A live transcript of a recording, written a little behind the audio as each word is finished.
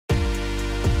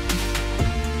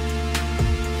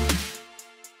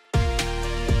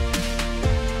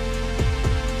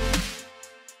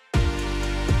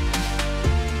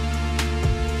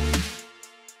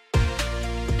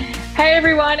Hey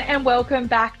everyone, and welcome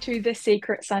back to the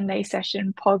Secret Sunday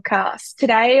Session podcast.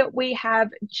 Today we have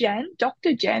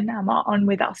Dr. Jen, on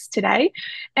with us today.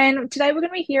 And today we're going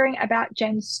to be hearing about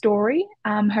Jen's story,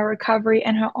 her recovery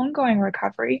and her ongoing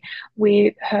recovery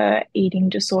with her eating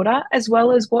disorder, as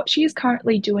well as what she is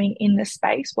currently doing in the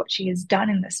space, what she has done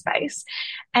in the space,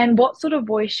 and what sort of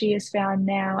voice she has found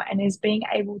now and is being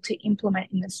able to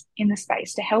implement in the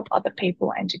space to help other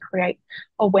people and to create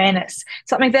awareness.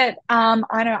 Something that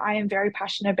I know I am very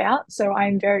passionate about. So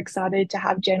I'm very excited to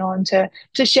have Jen on to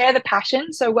share the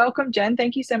passion. So welcome, Jen.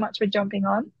 Thank you so much for jumping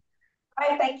on.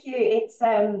 Hi, thank you. It's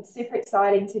super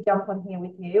exciting to jump on here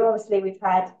with you. Obviously, we've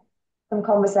had some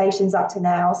conversations up to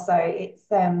now, so it's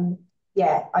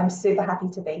yeah, I'm super happy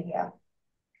to be here.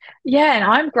 Yeah, and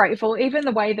I'm grateful, even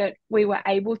the way that we were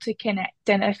able to connect.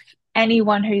 And if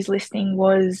anyone who's listening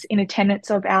was in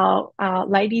attendance of our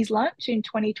ladies' lunch in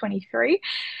 2023,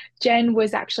 Jen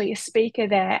was actually a speaker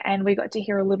there, and we got to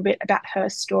hear a little bit about her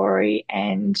story.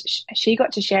 And she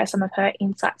got to share some of her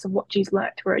insights of what she's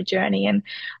learned through her journey. And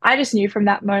I just knew from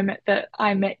that moment that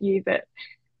I met you that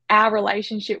our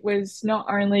relationship was not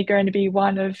only going to be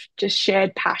one of just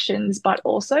shared passions, but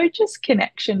also just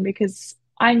connection because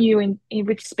I knew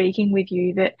with speaking with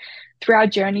you that through our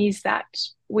journeys that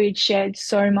we'd shared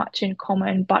so much in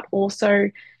common, but also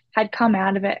had come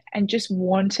out of it and just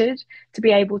wanted to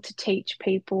be able to teach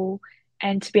people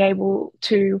and to be able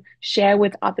to share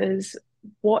with others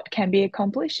what can be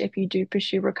accomplished if you do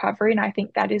pursue recovery. And I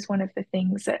think that is one of the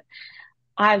things that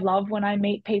I love when I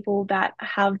meet people that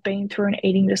have been through an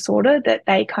eating disorder, that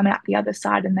they come out the other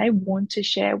side and they want to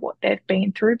share what they've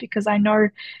been through, because I know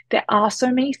there are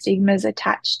so many stigmas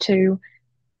attached to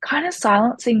kind of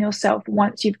silencing yourself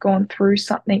once you've gone through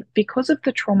something because of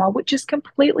the trauma, which is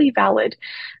completely valid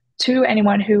to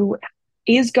anyone who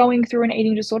is going through an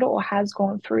eating disorder or has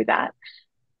gone through that,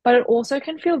 but it also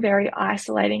can feel very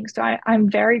isolating. So I'm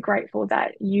very grateful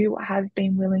that you have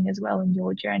been willing as well in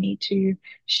your journey to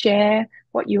share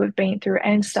what you have been through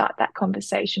and start that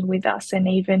conversation with us and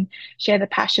even share the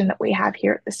passion that we have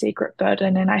here at The Secret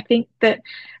Burden. And I think that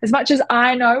as much as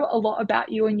I know a lot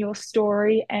about you and your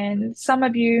story, and some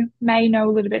of you may know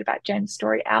a little bit about Jen's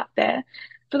story out there,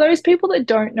 for those people that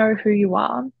don't know who you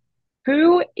are,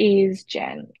 who is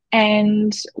Jen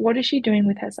and what is she doing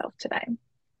with herself today?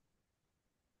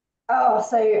 Oh,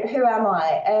 so who am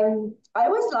I? I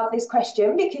always love this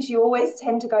question because you always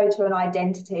tend to go to an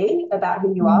identity about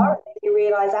who you are, Mm. and then you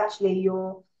realize actually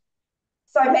you're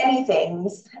so many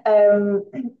things.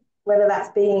 Whether that's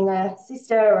being a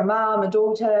sister, a mom, a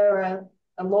daughter,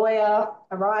 a lawyer,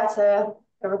 a writer,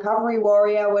 a recovery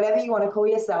warrior, whatever you want to call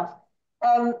yourself.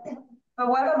 Um, but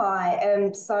what am I?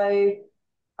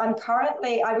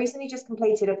 I recently just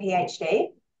completed a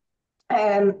PhD,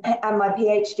 and my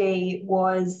PhD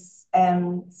was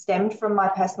stemmed from my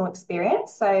personal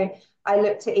experience. So I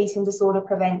looked at eating disorder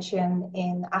prevention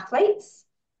in athletes,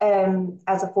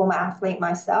 as a former athlete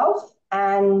myself.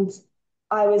 And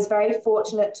I was very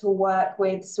fortunate to work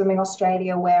with Swimming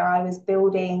Australia, where I was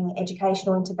building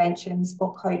educational interventions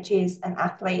for coaches and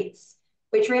athletes,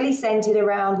 which really centered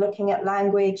around looking at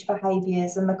language,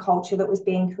 behaviors, and the culture that was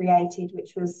being created,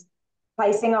 which was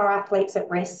placing our athletes at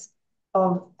risk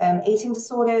of eating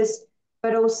disorders,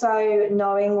 but also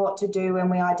knowing what to do when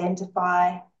we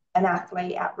identify an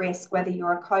athlete at risk, whether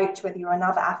you're a coach, whether you're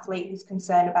another athlete who's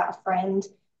concerned about a friend.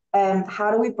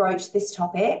 How do we broach this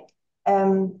topic?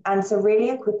 And so, really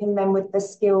equipping them with the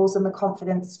skills and the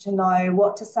confidence to know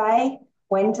what to say,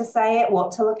 when to say it,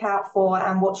 what to look out for,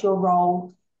 and what's your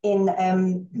role in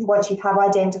once you have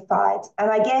identified. And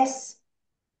I guess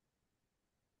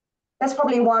that's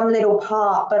probably one little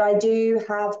part, but I do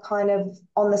have kind of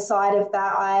on the side of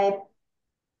that, I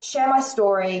share my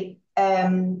story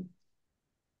in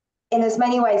as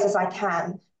many ways as I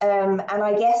can. And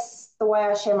I guess the way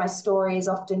I share my story is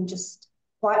often just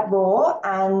quite raw,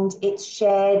 and it's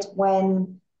shared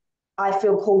when I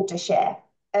feel called to share.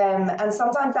 And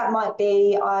sometimes that might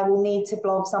be I will need to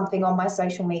blog something on my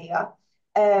social media.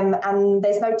 And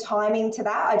there's no timing to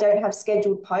that. I don't have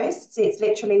scheduled posts. It's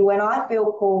literally when I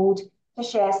feel called to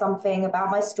share something about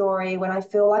my story, when I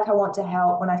feel like I want to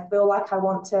help, when I feel like I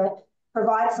want to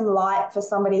provide some light for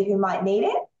somebody who might need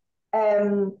it.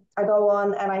 I go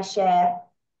on and I share.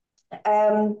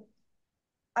 Um,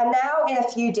 I'm now in a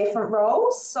few different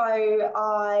roles. So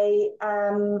I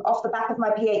am off the back of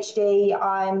my PhD,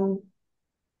 I'm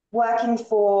working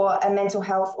for a mental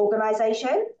health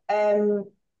organization,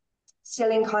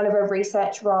 still in kind of a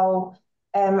research role,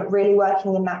 really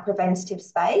working in that preventative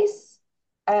space.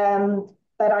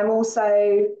 But I'm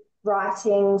also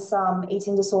writing some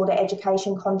eating disorder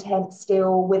education content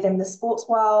still within the sports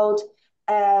world.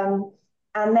 Um,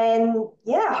 and then,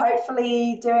 yeah,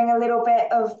 hopefully doing a little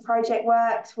bit of project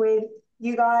work with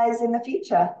you guys in the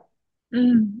future.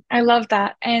 I love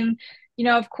that. And,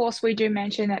 of course, we do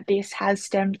mention that this has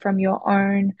stemmed from your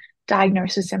own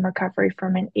diagnosis and recovery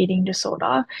from an eating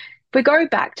disorder. If we go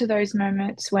back to those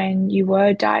moments when you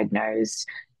were diagnosed,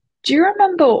 do you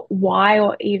remember why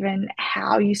or even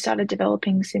how you started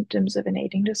developing symptoms of an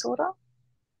eating disorder?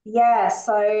 Yeah,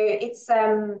 so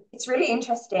it's really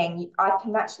interesting. I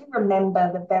can actually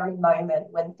remember the very moment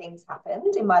when things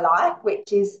happened in my life,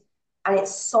 and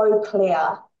it's so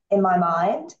clear in my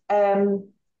mind. And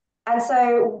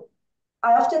so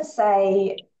I often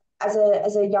say, as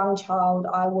a young child,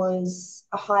 I was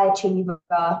a high achiever,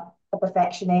 a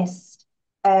perfectionist.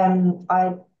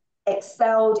 I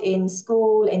excelled in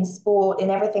school, in sport, in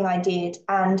everything I did.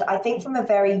 And I think from a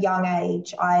very young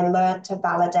age, I learned to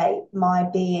validate my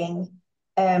being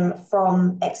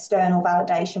from external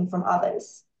validation from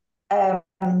others. Um,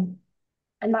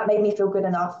 and that made me feel good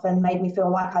enough and made me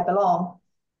feel like I belong.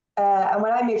 And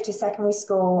when I moved to secondary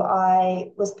school,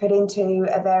 I was put into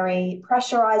a very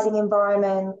pressurizing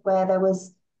environment where there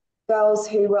was girls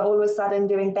who were all of a sudden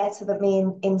doing better than me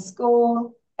in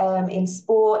school, in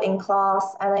sport, in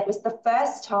class. And it was the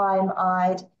first time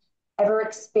I'd ever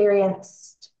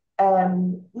experienced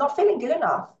not feeling good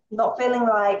enough, not feeling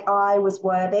like I was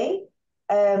worthy.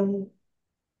 Um,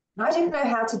 I didn't know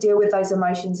how to deal with those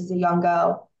emotions as a young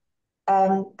girl.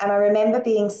 And I remember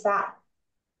being sat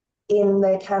in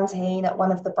the canteen at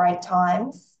one of the break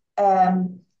times.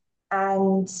 And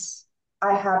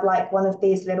I had like one of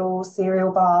these little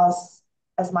cereal bars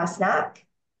as my snack.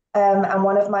 And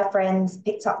one of my friends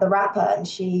picked up the wrapper and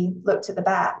she looked at the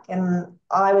back. And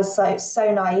I was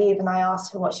so naive and I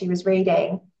asked her what she was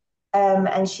reading.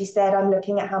 And she said, I'm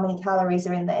looking at how many calories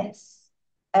are in this.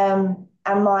 And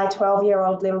my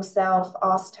 12-year-old little self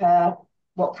asked her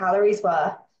what calories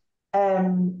were.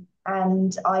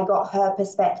 And I got her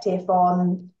perspective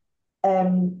on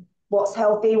what's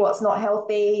healthy, what's not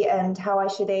healthy, and how I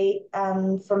should eat.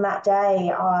 And from that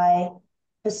day, I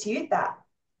pursued that.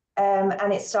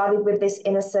 And it started with this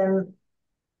innocent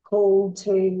call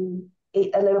to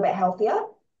eat a little bit healthier.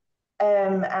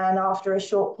 And after a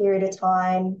short period of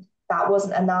time, that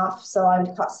wasn't enough. So I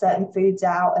would cut certain foods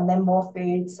out and then more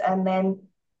foods. And then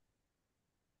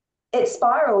it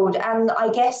spiraled. And I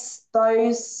guess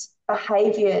those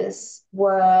behaviors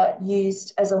were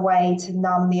used as a way to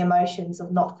numb the emotions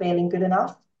of not feeling good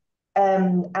enough.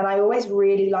 And I always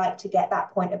really like to get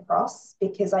that point across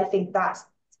because I think that's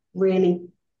really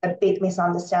a big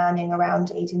misunderstanding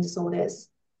around eating disorders.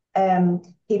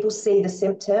 People see the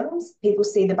symptoms, people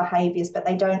see the behaviors, but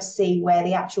they don't see where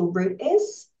the actual root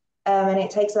is. And it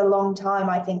takes a long time,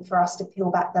 I think, for us to peel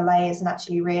back the layers and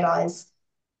actually realize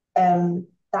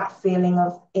that feeling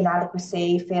of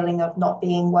inadequacy, feeling of not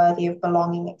being worthy of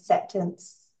belonging,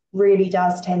 acceptance really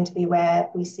does tend to be where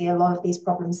we see a lot of these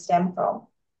problems stem from.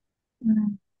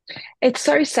 Mm. It's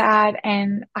so sad,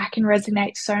 and I can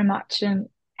resonate so much in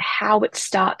how it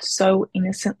starts so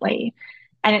innocently.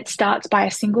 And it starts by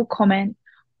a single comment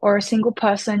or a single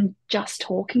person just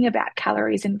talking about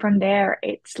calories. And from there,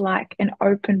 it's like an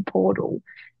open portal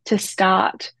to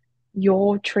start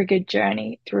your triggered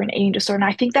journey through an eating disorder.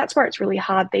 And I think that's where it's really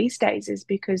hard these days, is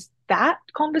because that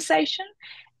conversation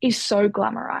is so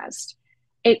glamorized.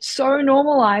 It's so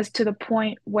normalized to the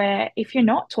point where if you're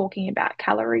not talking about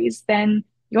calories, then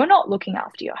you're not looking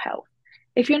after your health.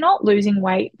 If you're not losing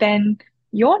weight, then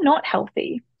you're not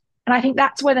healthy. And I think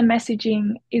that's where the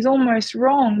messaging is almost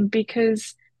wrong,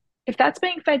 because if that's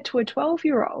being fed to a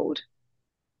 12-year-old,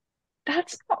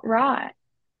 that's not right.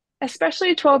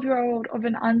 Especially a 12-year-old of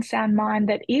an unsound mind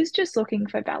that is just looking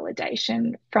for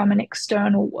validation from an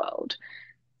external world.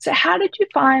 So, how did you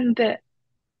find that,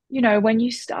 when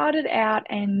you started out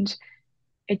and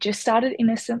it just started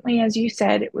innocently, as you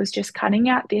said, it was just cutting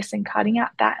out this and cutting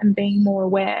out that and being more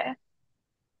aware?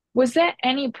 Was there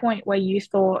any point where you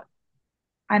thought,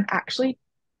 I'm actually,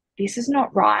 this is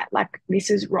not right, like this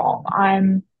is wrong,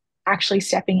 I'm actually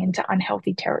stepping into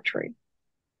unhealthy territory?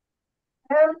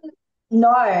 Um, no,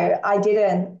 I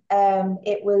didn't. I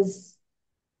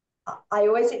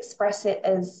always express it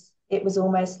as it was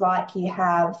almost like you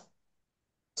have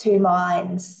two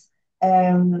minds,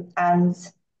 and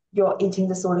your eating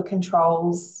disorder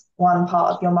controls one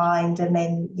part of your mind, and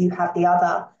then you have the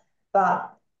other.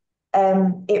 But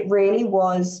it really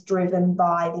was driven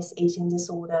by this eating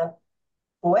disorder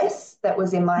voice that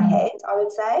was in my Mm. head, I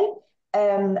would say.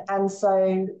 And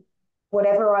so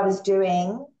whatever I was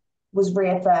doing was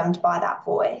reaffirmed by that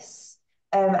voice.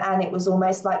 And it was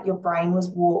almost like your brain was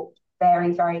warped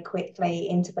very, very quickly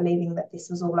into believing that this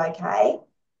was all okay.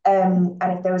 And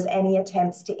if there was any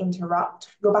attempts to interrupt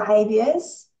your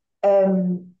behaviors,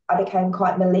 I became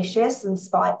quite malicious and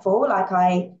spiteful. Like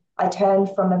I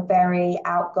turned from a very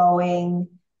outgoing,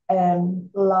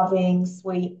 loving,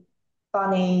 sweet,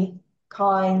 funny,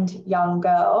 kind young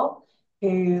girl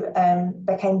who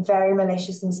became very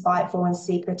malicious and spiteful and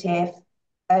secretive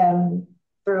um,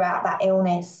 throughout that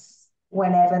illness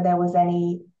whenever there was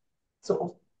any sort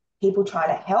of people trying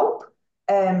to help,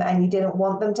 and you didn't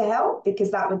want them to help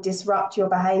because that would disrupt your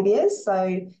behaviors.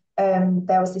 So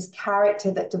there was this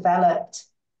character that developed,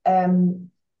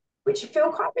 which you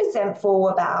feel quite resentful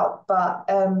about. But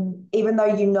even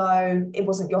though you know it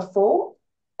wasn't your fault,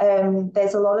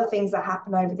 there's a lot of things that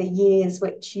happen over the years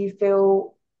which you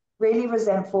feel really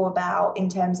resentful about in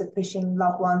terms of pushing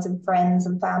loved ones and friends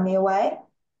and family away.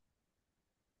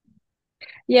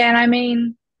 Yeah, and I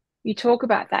mean, you talk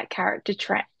about that character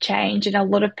tra change, and a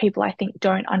lot of people I think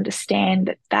don't understand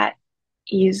that that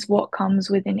is what comes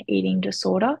with an eating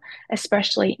disorder,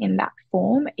 especially in that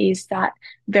form, is that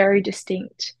very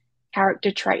distinct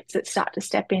character traits that start to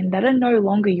step in that are no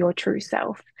longer your true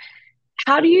self.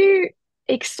 How do you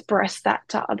express that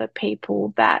to other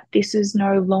people that this is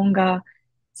no longer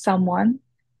someone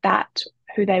that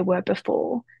who they were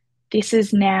before? This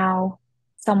is now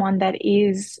someone that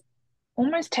is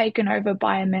almost taken over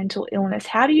by a mental illness.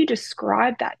 How do you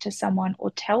describe that to someone or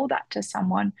tell that to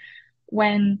someone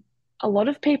when a lot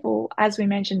of people, as we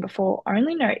mentioned before,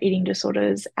 only know eating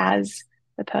disorders as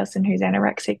the person who's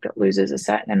anorexic that loses a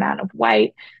certain amount of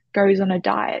weight, goes on a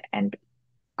diet, and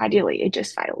ideally it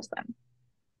just fails them?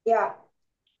 Yeah,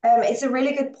 it's a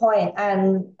really good point,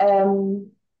 and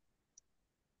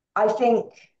I think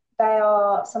they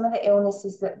are some of the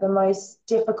illnesses that the most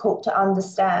difficult to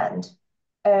understand,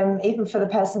 even for the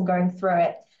person going through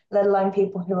it, let alone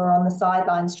people who are on the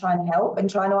sidelines trying to help and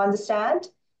trying to understand.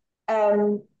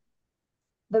 Um,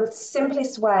 the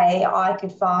simplest way I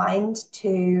could find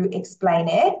to explain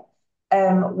it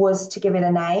was to give it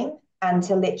a name and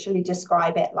to literally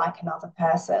describe it like another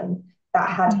person that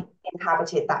had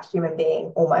inhabited that human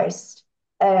being almost.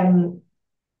 Um,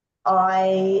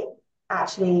 I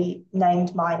actually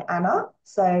named mine Anna,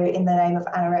 so in the name of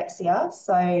anorexia.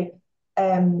 So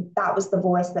that was the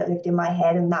voice that lived in my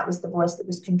head, and that was the voice that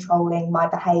was controlling my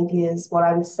behaviors, what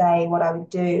I would say, what I would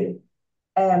do.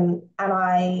 And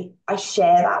I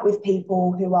share that with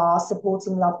people who are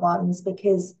supporting loved ones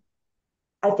because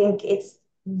I think it's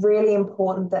really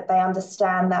important that they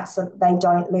understand that so that they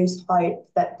don't lose hope,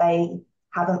 that they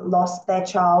haven't lost their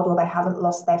child or they haven't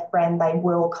lost their friend, they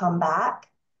will come back.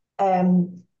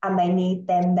 And they need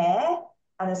them there.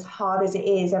 And as hard as it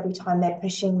is, every time they're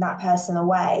pushing that person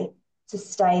away, to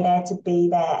stay there, to be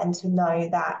there, and to know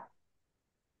that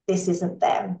this isn't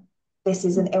them. This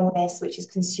is an illness which is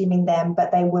consuming them,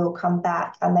 but they will come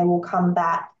back and they will come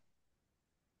back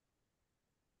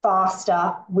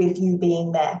faster with you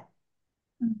being there.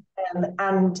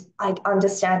 And I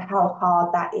understand how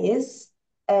hard that is,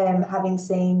 having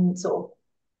seen sort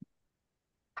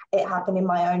of it happen in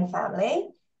my own family,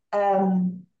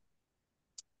 um,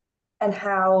 and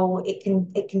how it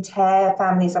can tear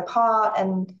families apart.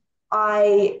 And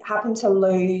I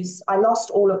lost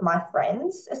all of my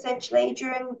friends essentially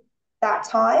during that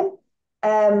time,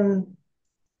 and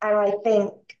I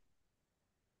think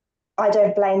I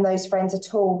don't blame those friends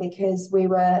at all because we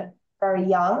were very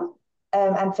young,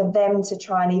 and for them to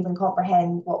try and even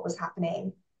comprehend what was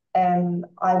happening,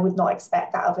 I would not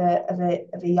expect that of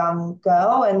a young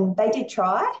girl. And they did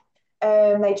try.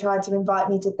 They tried to invite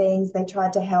me to things. They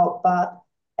tried to help, but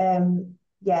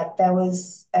yeah, there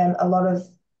was a lot of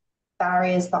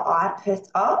barriers that I put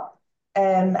up.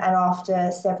 And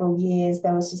after several years,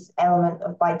 there was just element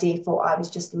of by default, I was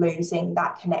just losing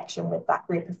that connection with that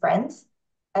group of friends.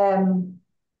 Um,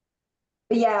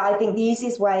 but yeah, I think the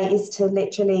easiest way is to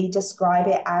literally describe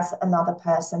it as another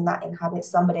person that inhabits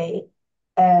somebody,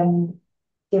 um,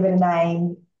 give it a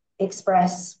name,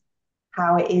 express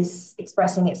how it is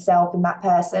expressing itself in that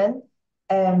person,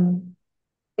 um,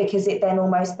 because it then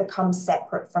almost becomes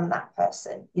separate from that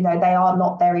person. You know, they are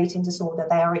not their eating disorder,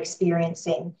 they are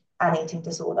experiencing an eating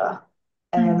disorder.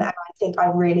 And Mm, I think I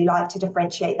really like to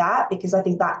differentiate that because I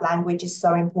think that language is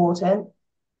so important.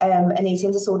 An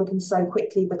eating disorder can so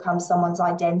quickly become someone's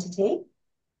identity,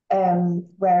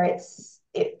 where it's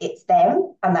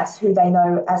them and that's who they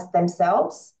know as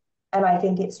themselves. And I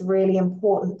think it's really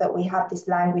important that we have this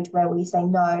language where we say,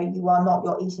 no, you are not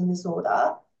your eating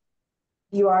disorder.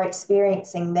 You are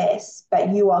experiencing this, but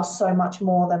you are so much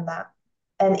more than that.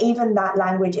 And even that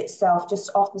language itself just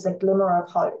offers a glimmer of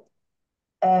hope,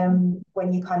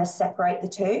 when you kind of separate the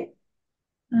two.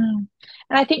 mm.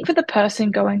 And I think for the person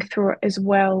going through it as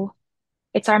well,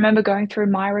 I remember going through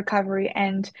my recovery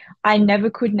and I never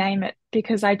could name it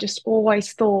because I just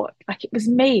always thought like it was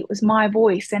me, it was my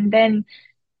voice. And then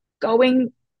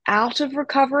going out of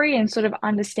recovery and sort of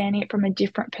understanding it from a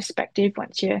different perspective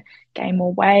once you gain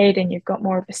more weight and you've got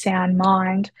more of a sound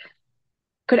mind,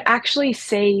 could actually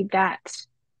see that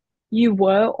you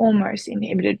were almost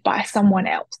inhibited by someone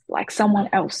else. Like someone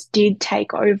else did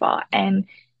take over. And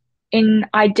in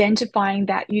identifying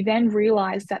that, you then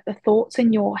realize that the thoughts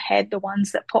in your head, the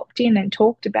ones that popped in and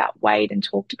talked about weight and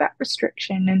talked about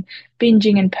restriction and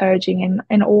binging and purging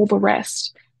and all the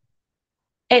rest,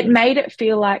 it made it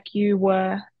feel like you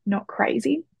were not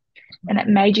crazy. And it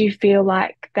made you feel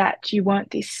like that you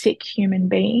weren't this sick human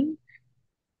being.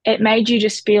 It made you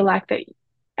just feel like that,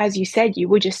 as you said, you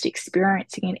were just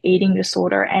experiencing an eating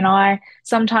disorder. And I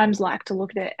sometimes like to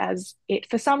look at it as it,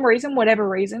 for some reason, whatever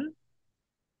reason,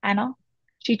 Anna,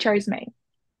 she chose me.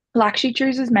 Like she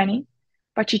chooses many,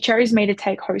 but she chose me to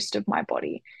take host of my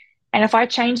body. And if I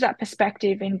change that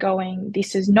perspective in going,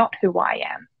 this is not who I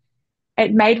am,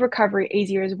 it made recovery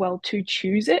easier as well to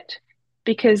choose it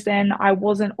because then I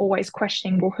wasn't always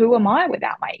questioning, well, who am I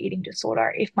without my eating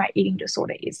disorder if my eating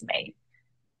disorder is me?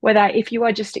 Whether if you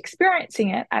are just experiencing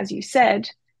it, as you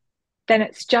said, then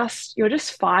it's just, you're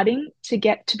just fighting to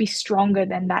get to be stronger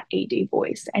than that ED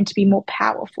voice and to be more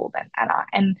powerful than Anna.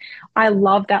 And I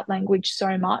love that language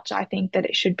so much. I think that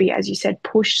it should be, as you said,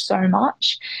 pushed so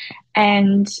much.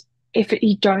 And if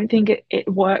you don't think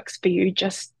it works for you,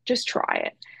 just try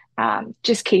it.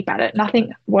 Just keep at it.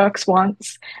 Nothing works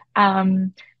once.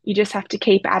 You just have to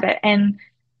keep at it. And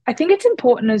I think it's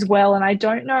important as well. And I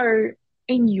don't know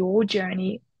in your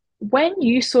journey, when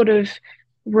you sort of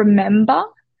remember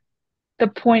the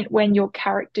point when your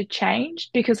character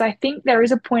changed, because I think there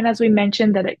is a point, as we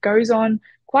mentioned, that it goes on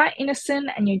quite innocent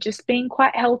and you're just being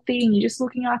quite healthy and you're just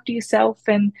looking after yourself.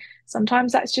 And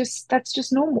sometimes that's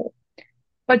just normal.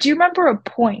 But do you remember a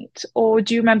point, or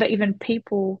do you remember even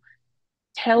people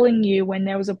telling you when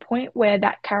there was a point where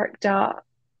that character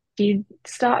did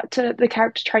start to, the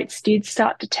character traits did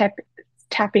start to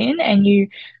tap in and you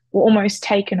were almost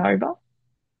taken over?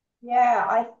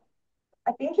 Yeah,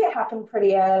 I think it happened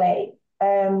pretty early.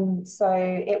 So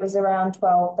it was around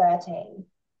 12, 13.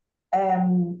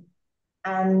 Um,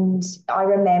 and I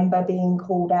remember being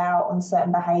called out on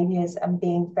certain behaviors and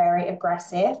being very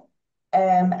aggressive,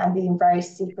 and being very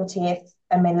secretive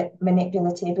and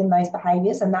manipulative in those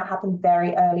behaviors. And that happened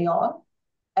very early on.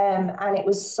 And it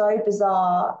was so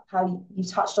bizarre how you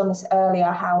touched on this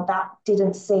earlier, how that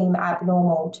didn't seem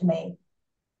abnormal to me.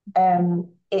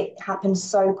 It happened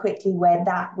so quickly where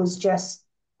that was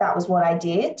what I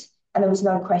did. And there was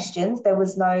no questions. There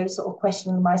was no sort of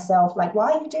questioning myself, like,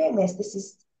 why are you doing this? This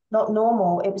is not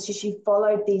normal. It was just you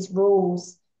followed these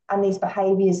rules and these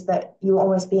behaviors that you were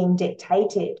almost being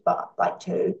dictated, but like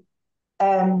to.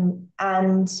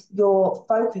 And your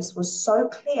focus was so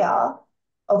clear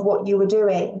of what you were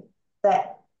doing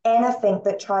that anything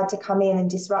that tried to come in and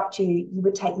disrupt you, you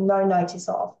would take no notice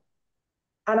of.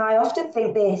 And I often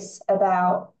think this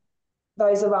about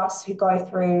those of us who go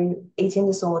through eating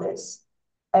disorders.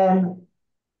 Um,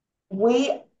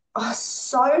 we are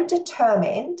so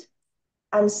determined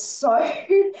and so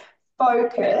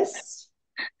focused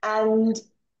and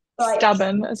like,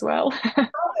 Stubborn as well.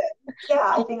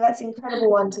 yeah, I think that's an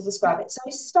incredible one to describe it. So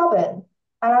stubborn.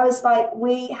 And I was like,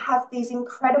 we have these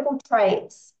incredible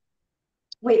traits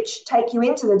which take you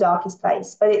into the darkest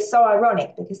place. But it's so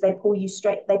ironic because they pull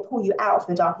you out of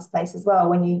the darkest place as well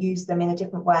when you use them in a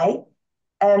different way.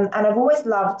 And I've always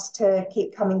loved to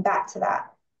keep coming back to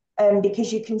that,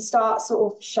 because you can start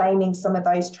sort of shaming some of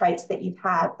those traits that you've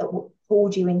had that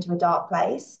pulled you into a dark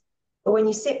place. But when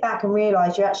you sit back and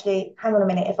realize you're actually, hang on a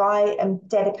minute, if I am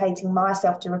dedicating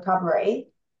myself to recovery,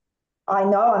 I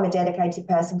know I'm a dedicated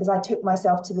person because I took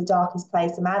myself to the darkest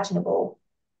place imaginable.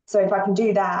 So if I can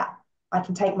do that, I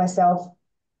can take myself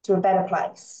to a better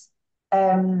place.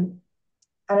 Um,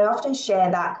 and I often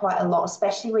share that quite a lot,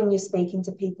 especially when you're speaking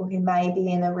to people who may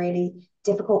be in a really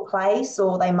difficult place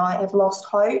or they might have lost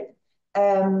hope.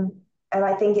 Um, and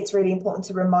I think it's really important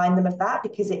to remind them of that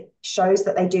because it shows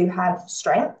that they do have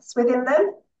strengths within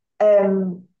them.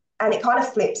 Um, and it kind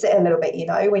of flips it a little bit,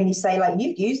 when you say, like,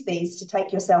 you've used these to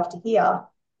take yourself to here,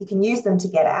 you can use them to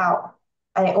get out.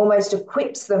 And it almost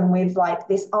equips them with like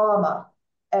this armor,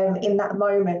 in that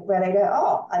moment where they go,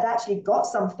 oh, I've actually got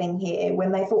something here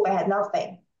when they thought they had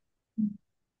nothing.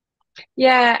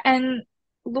 Yeah, and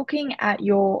looking at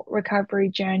your recovery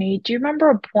journey, do you remember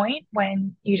a point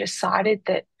when you decided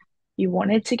that you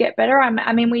wanted to get better?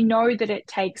 I mean, we know that it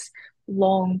takes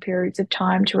long periods of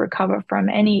time to recover from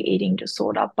any eating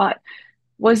disorder, but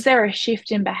Was there a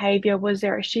shift in behavior? Was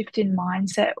there a shift in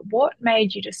mindset? What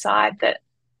made you decide that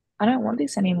I don't want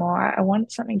this anymore? I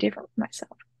want something different for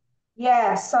myself.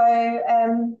 Yeah, so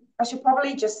I should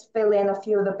probably just fill in a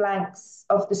few of the blanks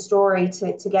of the story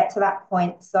to get to that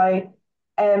point. So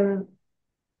um,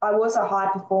 I was a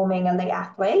high performing elite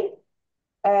athlete,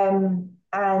 and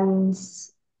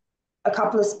a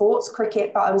couple of sports,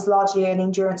 cricket, but I was largely an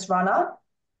endurance runner,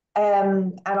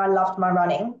 and I loved my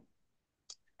running.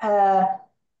 Uh,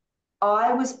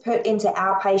 I was put into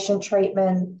outpatient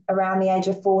treatment around the age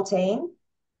of 14.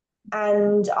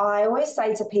 And I always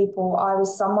say to people, I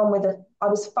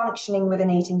was functioning with an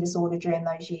eating disorder during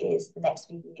those years, the next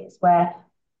few years, where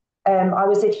I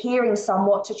was adhering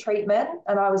somewhat to treatment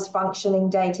and I was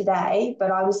functioning day to day, but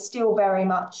I was still very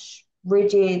much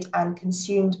rigid and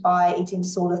consumed by eating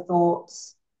disorder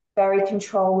thoughts, very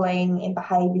controlling in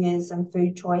behaviors and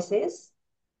food choices.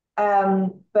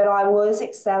 But I was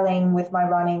excelling with my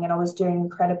running and I was doing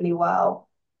incredibly well.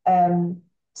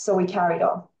 So we carried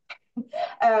on.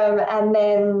 And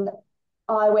then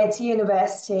I went to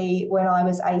university when I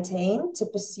was 18 to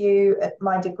pursue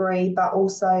my degree, but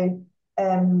also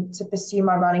to pursue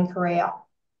my running career.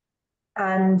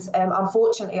 And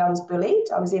unfortunately, I was bullied.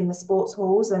 I was in the sports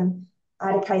halls and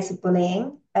I had a case of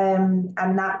bullying. And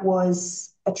that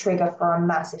was a trigger for a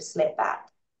massive slip back.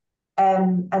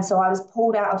 And so I was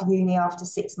pulled out of uni after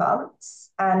 6 months.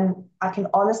 And I can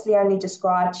honestly only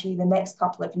describe to you the next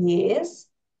couple of years,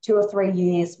 2 or 3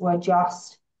 years were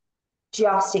just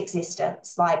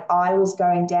existence. Like I was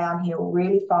going downhill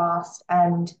really fast,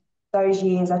 and those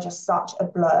years are just such a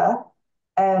blur.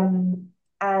 Um,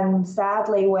 and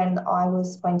sadly, when I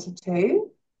was 22,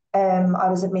 I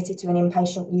was admitted to an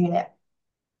inpatient unit.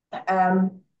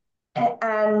 Um,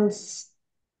 and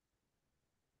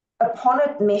upon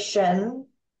admission,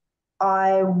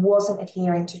 I wasn't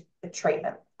adhering to the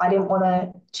treatment. I didn't want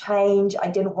to change. I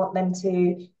didn't want them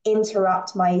to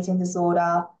interrupt my eating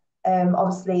disorder.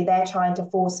 Obviously, they're trying to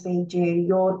force feed you.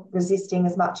 You're resisting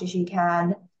as much as you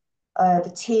can.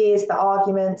 The tears, the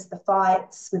arguments, the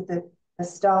fights with the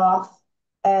staff,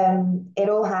 it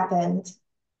all happened.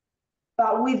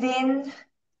 But within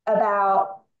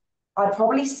about, I'd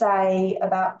probably say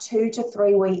about 2 to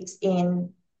 3 weeks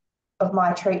in of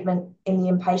my treatment in the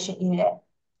inpatient unit,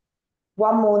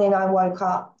 one morning I woke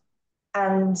up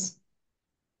and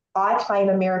I claim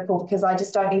a miracle because I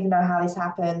just don't even know how this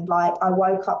happened. Like I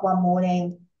woke up one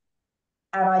morning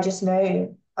and I just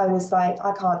knew. I was like,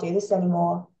 I can't do this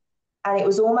anymore. And it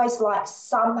was almost like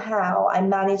somehow I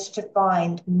managed to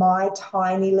find my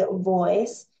tiny little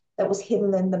voice that was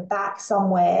hidden in the back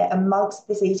somewhere amongst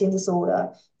this eating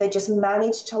disorder that just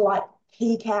managed to like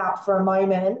peek out for a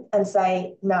moment and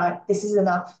say, no, this is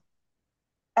enough.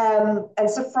 And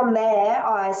so from there,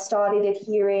 I started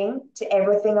adhering to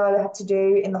everything I had to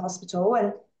do in the hospital.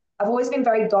 And I've always been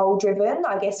very goal driven,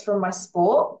 I guess, from my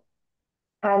sport.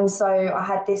 And so I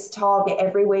had this target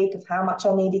every week of how much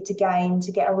I needed to gain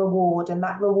to get a reward. And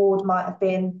that reward might have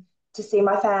been to see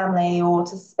my family or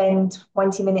to spend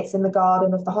 20 minutes in the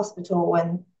garden of the hospital.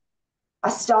 And I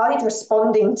started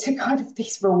responding to kind of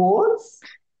these rewards.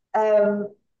 Um,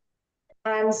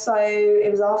 and so it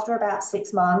was after about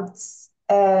 6 months.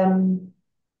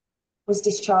 Was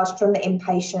discharged from the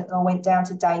inpatient and I went down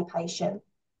to day patient.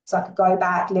 So I could go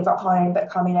back, live at home, but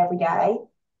come in every day.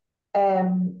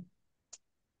 Um,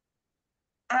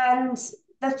 and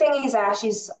the thing is, Ash,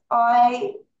 is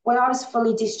when I was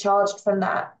fully discharged from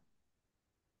that,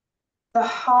 the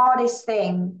hardest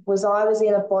thing was I was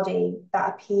in a body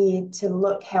that appeared to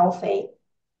look healthy.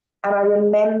 And I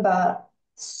remember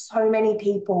so many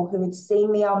people who had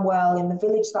seen me unwell in the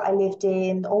village that I lived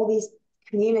in, all these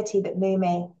community that knew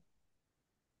me,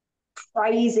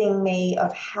 praising me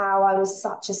of how I was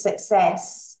such a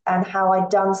success and how I'd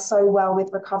done so well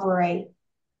with recovery.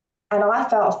 And I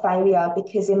felt a failure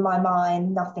because in my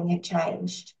mind, nothing had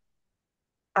changed.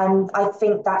 And I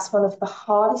think that's one of the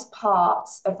hardest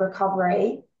parts of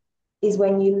recovery is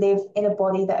when you live in a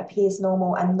body that appears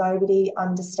normal and nobody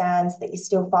understands that you're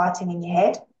still fighting in your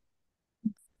head.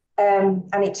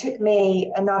 And it took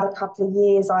me another couple of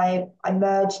years. I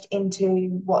merged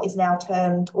into what is now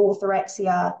termed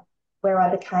orthorexia, where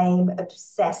I became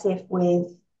obsessive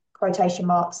with quotation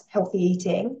marks, healthy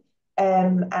eating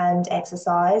and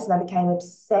exercise. And I became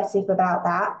obsessive about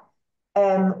that,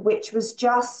 which was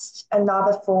just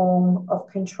another form of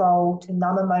control to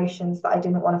numb emotions that I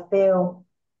didn't want to feel.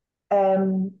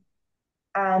 Um,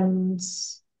 and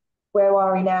where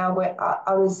are we now?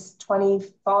 I was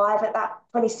 25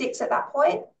 26 at that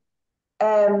point.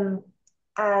 Um,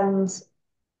 and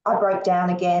I broke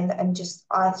down again and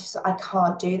I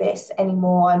can't do this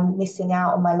anymore. I'm missing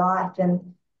out on my life.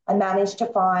 And I managed to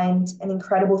find an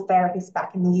incredible therapist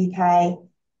back in the UK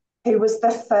who was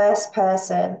the first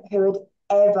person who had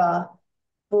ever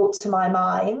brought to my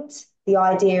mind the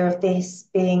idea of this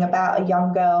being about a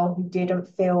young girl who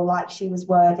didn't feel like she was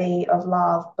worthy of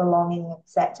love, belonging,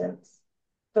 acceptance.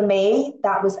 For me,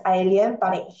 that was alien,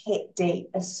 but it hit deep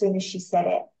as soon as she said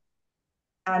it.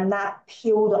 And that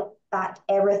peeled back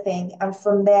everything. And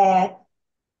from there,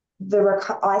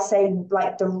 I say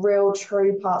like the real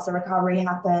true parts of recovery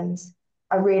happened.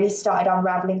 I really started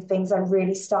unraveling things. I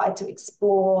really started to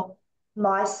explore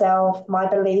myself, my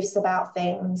beliefs about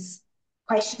things,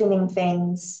 questioning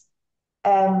things.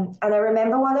 And I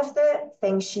remember one of the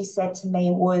things she said to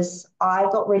me was, I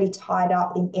got really tied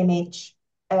up in image.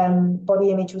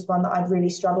 Body image was one that I'd really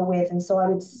struggled with. And so I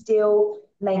would still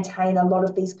maintain a lot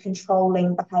of these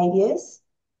controlling behaviors.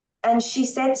 And she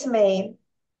said to me,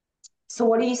 so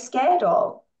what are you scared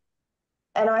of?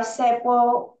 And I said,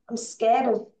 well, I'm scared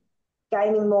of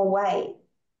gaining more weight.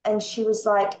 And she was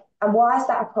like, and why is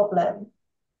that a problem?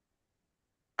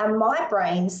 And my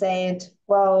brain said,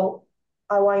 well,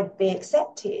 I won't be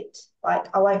accepted.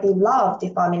 Like, I won't be loved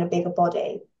if I'm in a bigger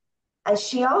body. And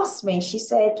she asked me, she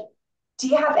said, do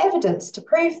you have evidence to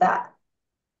prove that?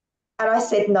 And I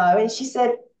said, no. And she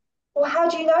said, well, how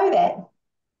do you know then?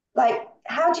 Like,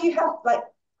 how do you have, like,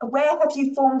 where have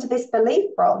you formed this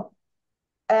belief from?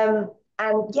 And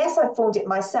yes, I've formed it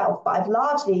myself, but I've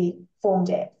largely formed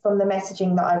it from the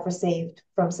messaging that I've received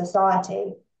from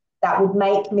society that would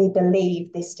make me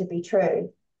believe this to be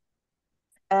true.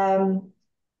 Um,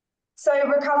 so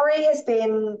recovery has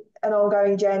been an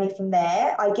ongoing journey from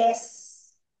there. I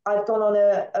guess I've gone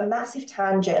on a massive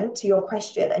tangent to your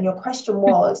question, and your question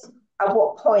was, at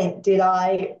what point did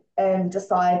I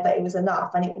decide that it was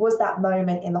enough? And it was that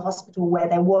moment in the hospital where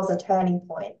there was a turning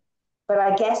point. But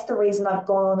I guess the reason I've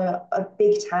gone on a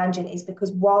big tangent is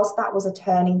because whilst that was a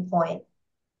turning point,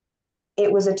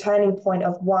 it was a turning point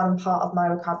of one part of my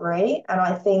recovery. And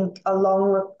I think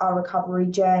along our recovery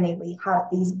journey, we have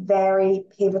these very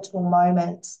pivotal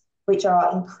moments which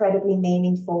are incredibly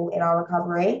meaningful in our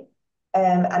recovery.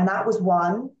 And that was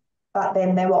one. But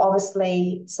then there were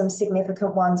obviously some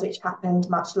significant ones which happened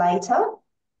much later.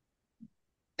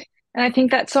 And I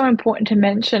think that's so important to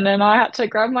mention. And I had to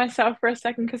grab myself for a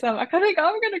second because I'm like, I think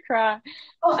I'm gonna cry.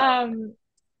 Oh, Um,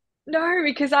 no,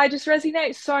 because I just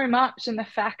resonate so much in the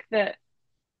fact that,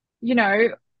 you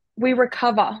know, we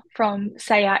recover from,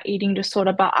 say, our eating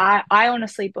disorder, but I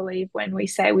honestly believe when we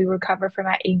say we recover from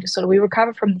our eating disorder, we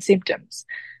recover from the symptoms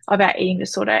of our eating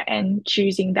disorder and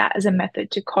choosing that as a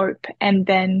method to cope. And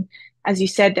then, as you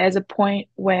said, there's a point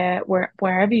where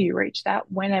wherever you reach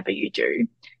that, whenever you do,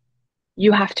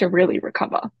 you have to really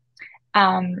recover.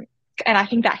 Um, and I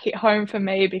think that hit home for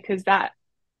me because that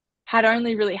had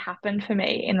only really happened for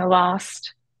me in the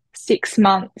last 6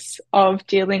 months of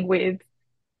dealing with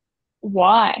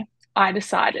why I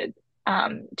decided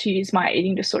to use my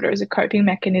eating disorder as a coping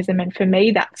mechanism. And for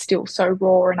me, that's still so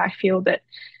raw. And I feel that,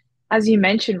 as you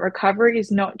mentioned, recovery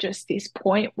is not just this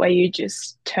point where you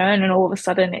just turn and all of a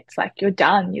sudden it's like you're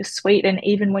done, you're sweet. And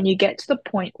even when you get to the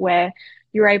point where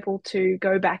you're able to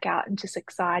go back out into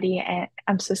society,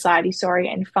 sorry,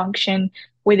 and function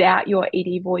without your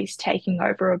ED voice taking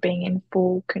over or being in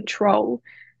full control,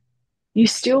 you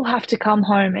still have to come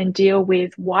home and deal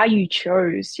with why you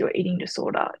chose your eating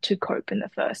disorder to cope in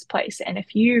the first place. And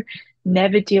if you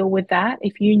never deal with that,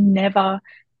 if you never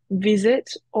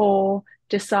visit or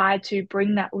decide to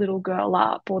bring that little girl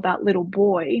up or that little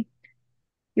boy,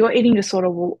 your eating disorder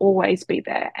will always be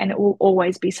there and it will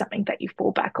always be something that you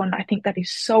fall back on. I think that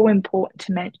is so important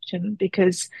to mention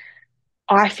because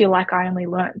I feel like I only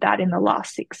learned that in the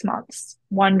last 6 months,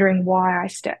 wondering why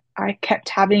I kept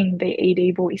having the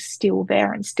ED voice still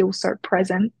there and still so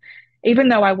present, even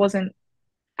though I wasn't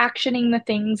actioning the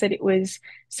things that it was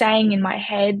saying in my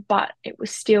head, but it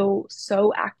was still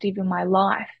so active in my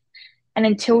life. And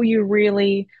until you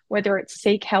really, whether it's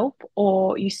seek help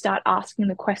or you start asking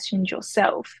the questions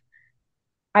yourself,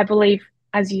 I believe,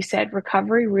 as you said,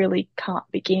 recovery really can't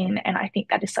begin. And I think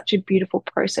that is such a beautiful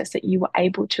process that you were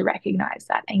able to recognize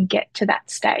that and get to that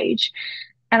stage.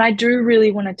 And I do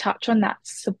really want to touch on that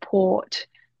support,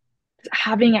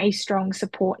 having a strong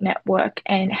support network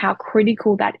and how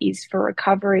critical that is for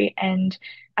recovery. And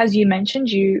as you mentioned,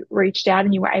 you reached out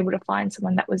and you were able to find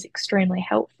someone that was extremely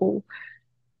helpful.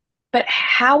 But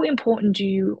how important do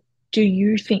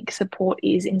you think support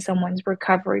is in someone's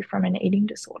recovery from an eating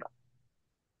disorder?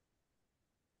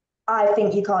 I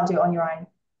think you can't do it on your own.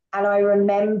 And I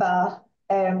remember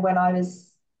when I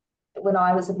was when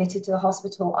I was admitted to the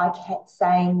hospital, I kept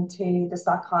saying to the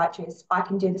psychiatrist, I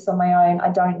can do this on my own.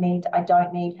 I don't need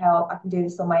help. I can do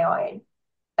this on my own.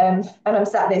 And I'm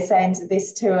sat there saying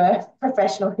this to a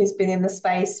professional who's been in the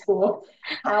space for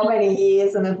how many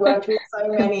years and has worked with so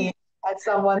many, had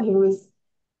someone who was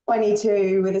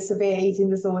 22 with a severe eating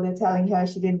disorder telling her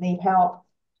she didn't need help.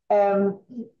 Um,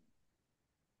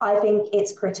 I think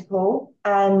it's critical.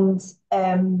 And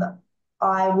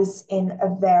I was in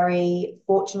a very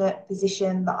fortunate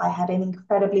position that I had an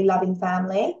incredibly loving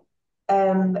family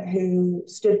who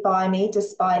stood by me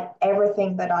despite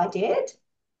everything that I did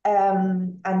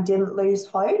and didn't lose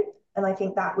hope. And I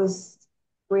think that was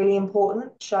really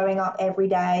important, showing up every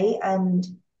day and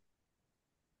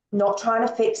not trying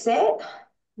to fix it,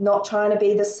 not trying to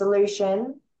be the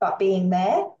solution, but being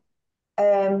there.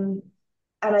 Um,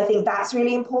 and I think that's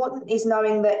really important is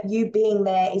knowing that you being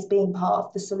there is being part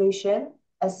of the solution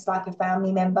as like a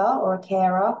family member or a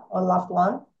carer or a loved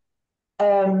one.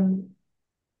 Um,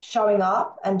 Showing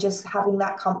up and just having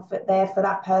that comfort there for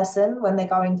that person when they're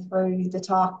going through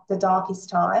the darkest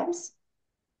times.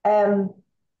 Um,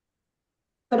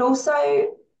 but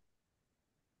also,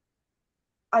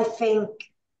 I think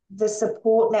the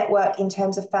support network in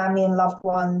terms of family and loved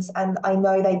ones, and I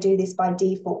know they do this by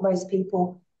default, most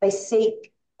people, they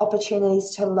seek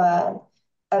opportunities to learn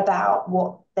about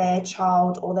what their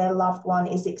child or their loved one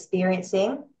is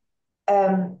experiencing.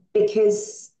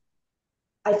 Because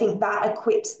I think that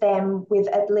equips them with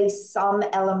at least some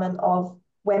element of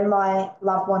when my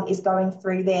loved one is going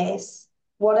through this,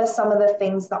 what are some of the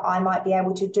things that I might be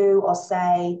able to do or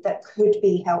say that could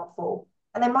be helpful?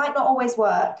 And they might not always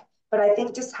work, but I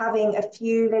think just having a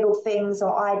few little things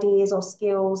or ideas or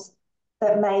skills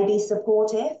that may be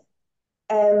supportive.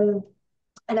 Um,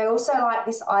 and I also like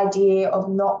this idea of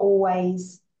not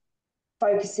always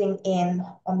focusing in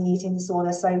on the eating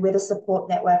disorder. So with a support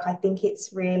network, I think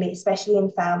it's really, especially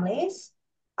in families,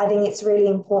 I think it's really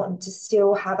important to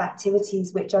still have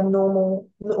activities which are normal,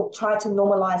 try to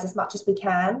normalize as much as we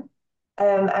can.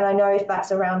 And I know if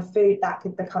that's around food, that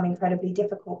could become incredibly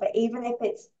difficult. But even if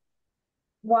it's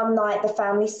one night the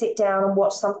family sit down and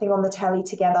watch something on the telly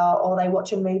together, or they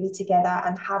watch a movie together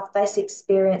and have this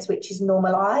experience which is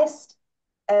normalized,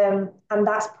 and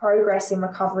that's progress in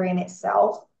recovery in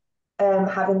itself,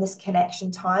 having this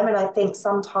connection time. And I think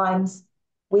sometimes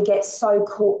we get so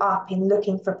caught up in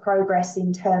looking for progress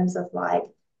in terms of like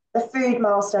the food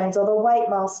milestones or the weight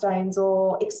milestones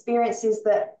or experiences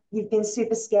that you've been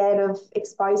super scared of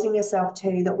exposing yourself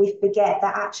to, that we forget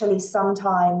that actually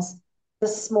sometimes the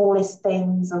smallest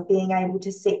things of being able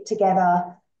to sit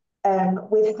together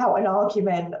without an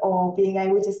argument, or being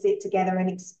able to sit together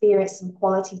and experience some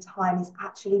quality time, is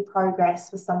actually progress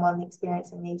for someone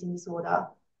experiencing an eating disorder.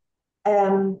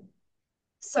 Um,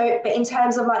 but in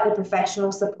terms of like the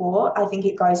professional support, I think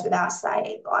it goes without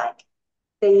saying, like,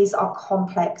 these are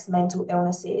complex mental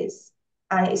illnesses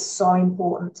and it is so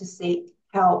important to seek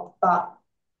help. But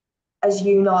as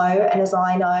you know, and as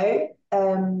I know,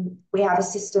 we have a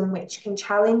system which can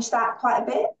challenge that quite a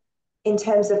bit in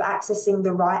terms of accessing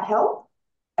the right help.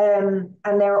 And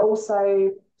there are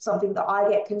also something that I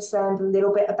get concerned a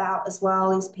little bit about as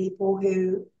well is people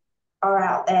who are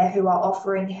out there who are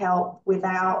offering help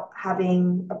without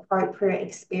having appropriate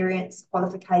experience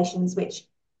qualifications, which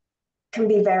can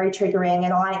be very triggering.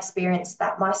 And I experienced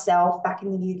that myself back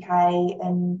in the UK,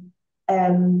 and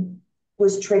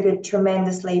was triggered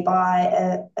tremendously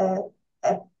by a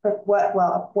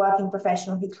working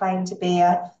professional who claimed to be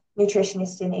a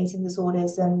nutritionist in eating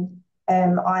disorders. And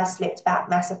I slipped back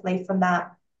massively from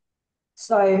that.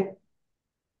 So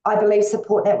I believe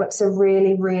support networks are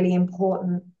really, really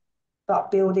important,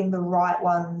 but building the right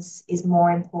ones is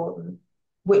more important,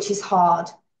 which is hard.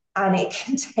 And it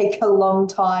can take a long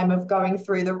time of going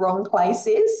through the wrong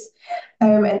places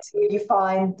Mm. until you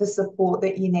find the support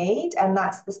that you need. And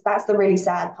that's the really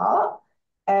sad part.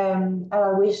 And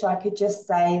I wish I could just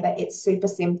say that it's super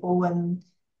simple and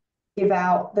give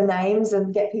out the names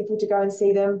and get people to go and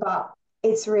see them, but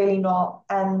it's really not.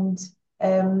 And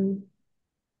um,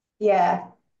 yeah.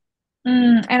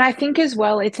 And I think as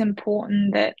well, it's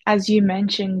important that, as you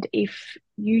mentioned, if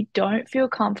you don't feel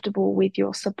comfortable with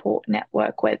your support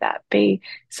network, whether that be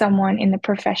someone in the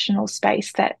professional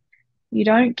space, that you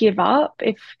don't give up.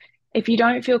 If you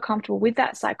don't feel comfortable with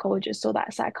that psychologist or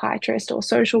that psychiatrist or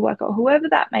social worker or whoever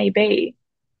that may be,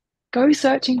 go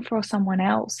searching for someone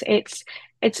else. It's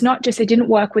not just it didn't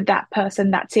work with that person,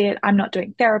 that's it. I'm not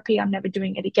doing therapy, I'm never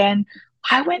doing it again.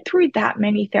 I went through that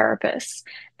many therapists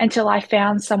until I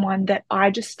found someone that I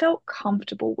just felt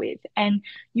comfortable with. And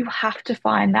you have to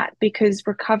find that because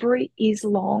recovery is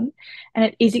long and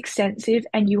it is extensive,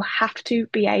 and you have to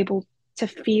be able to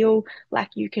feel like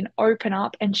you can open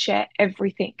up and share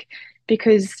everything.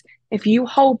 Because if you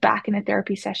hold back in a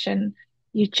therapy session,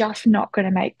 you're just not going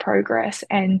to make progress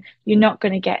and you're not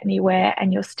going to get anywhere,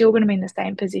 and you're still going to be in the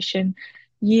same position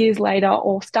years later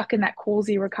or stuck in that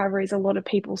causey recovery, as a lot of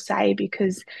people say,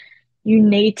 because you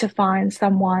need to find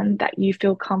someone that you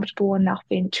feel comfortable enough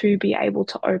in to be able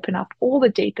to open up all the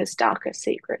deepest, darkest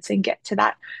secrets and get to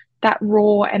that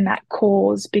raw and that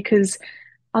cause, because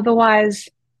otherwise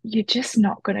you're just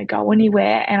not going to go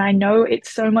anywhere. And I know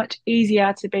it's so much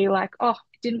easier to be like, oh,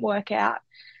 it didn't work out,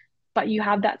 but you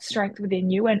have that strength within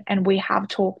you. And we have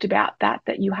talked about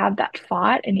that you have that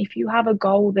fight. And if you have a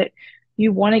goal that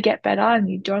you want to get better and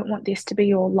you don't want this to be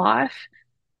your life,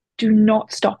 do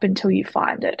not stop until you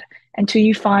find it, until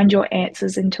you find your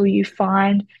answers, until you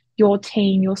find your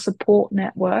team, your support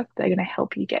network. They're going to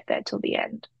help you get there till the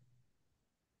end.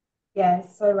 Yeah,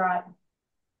 so right.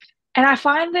 And I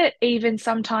find that even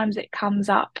sometimes it comes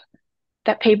up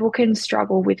that people can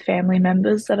struggle with family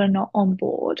members that are not on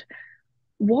board.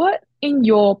 What in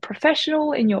your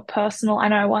professional, in your personal, I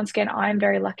know once again, I'm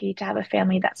very lucky to have a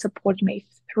family that supported me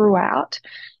throughout.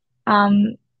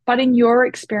 Um, but in your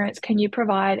experience, can you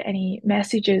provide any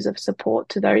messages of support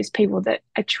to those people that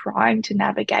are trying to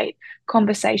navigate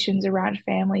conversations around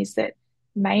families that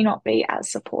may not be as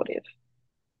supportive?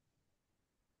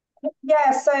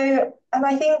 Yeah, so, and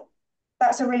I think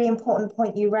that's a really important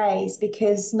point you raise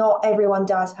because not everyone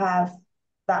does have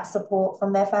that support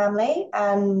from their family.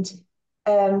 And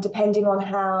depending on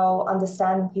how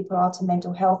understanding people are to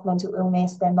mental health, mental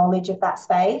illness, their knowledge of that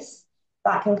space,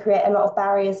 that can create a lot of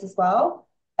barriers as well,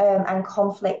 and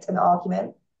conflict and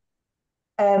argument.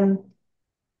 Um,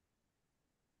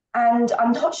 and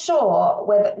I'm not sure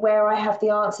where I have the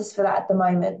answers for that at the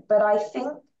moment, but I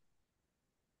think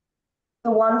the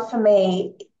one for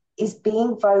me is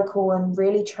being vocal and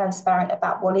really transparent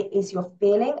about what it is you're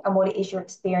feeling and what it is you're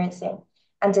experiencing,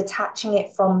 and detaching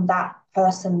it from that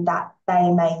person that they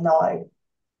may know.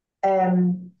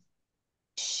 Um,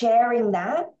 Sharing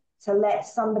that to let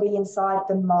somebody inside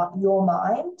your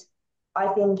mind, I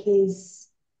think is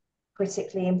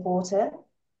critically important.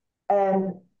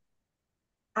 Um,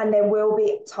 and there will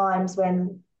be times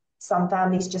when some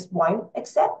families just won't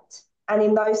accept. And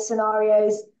in those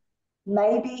scenarios,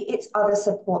 maybe it's other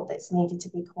support that's needed to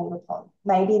be called upon.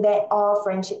 Maybe there are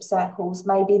friendship circles.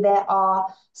 Maybe there are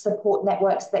support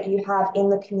networks that you have in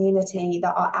the community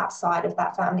that are outside of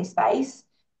that family space.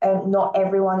 Not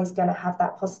everyone is going to have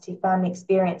that positive family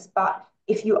experience. But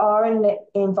if you are in an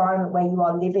environment where you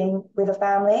are living with a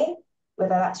family,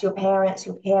 whether that's your parents,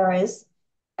 your carers,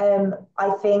 I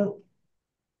think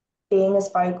being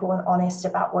as vocal and honest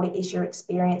about what it is you're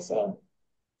experiencing,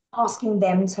 asking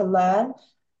them to learn,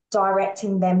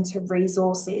 directing them to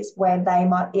resources where they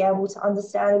might be able to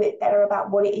understand a bit better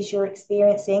about what it is you're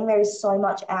experiencing. There is so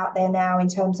much out there now in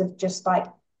terms of just like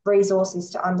resources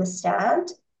to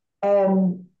understand.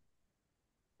 Um,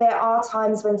 there are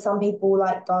times when some people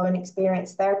like go and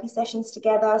experience therapy sessions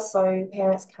together so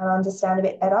parents can understand a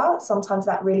bit better. Sometimes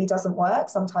that really doesn't work,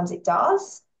 sometimes it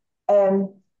does.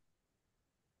 Um,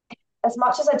 as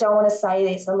much as I don't want to say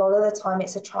this, a lot of the time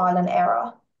it's a trial and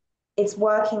error. It's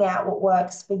working out what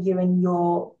works for you and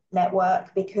your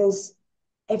network because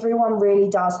everyone really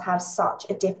does have such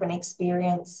a different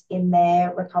experience in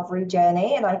their recovery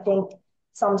journey. And I think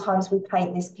sometimes we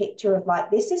paint this picture of like,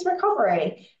 this is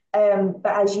recovery. But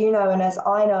as you know, and as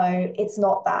I know, it's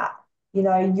not that. You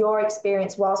know, your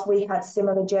experience, whilst we had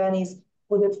similar journeys,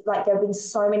 would have like, there have been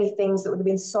so many things that would have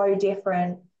been so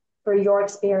different through your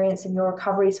experience and your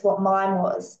recovery to what mine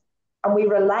was. And we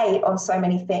relate on so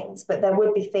many things, but there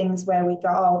would be things where we go,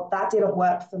 oh, that didn't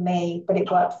work for me, but it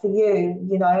worked for you,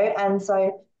 you know? And so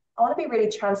I want to be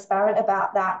really transparent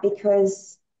about that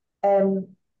because um,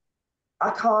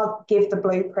 I can't give the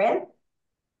blueprint.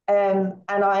 And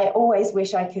I always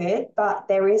wish I could, but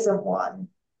there isn't one.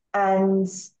 And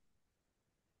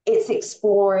it's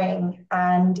exploring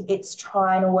and it's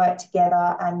trying to work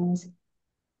together. And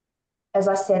as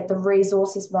I said, the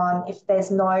resource is one. If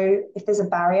there's a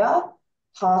barrier,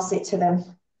 pass it to them.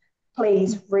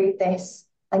 Please read this.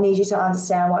 I need you to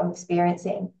understand what I'm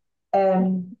experiencing.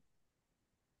 Um,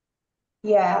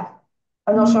 yeah,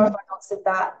 I'm not sure if Mm. I answered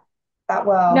that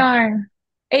well. No,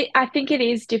 I think it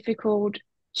is difficult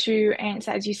to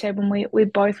answer, as you said, when we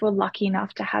both were lucky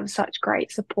enough to have such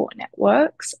great support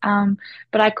networks.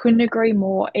 But I couldn't agree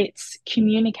more. It's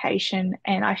communication,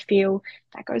 and I feel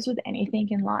that goes with anything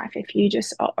in life. If you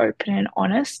just are open and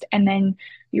honest, and then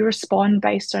you respond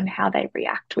based on how they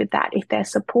react with that. If they're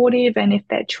supportive and if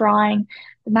they're trying,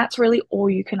 then that's really all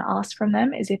you can ask from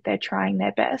them is if they're trying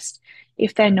their best.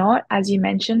 If they're not, as you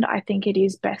mentioned, I think it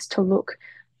is best to look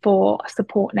for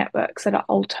support networks that are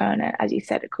alternate. As you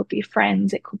said, it could be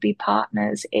friends, it could be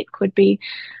partners, it could be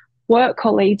work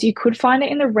colleagues. You could find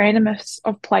it in the randomest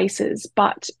of places,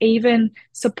 but even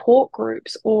support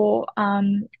groups or,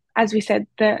 as we said,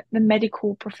 the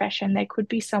medical profession, there could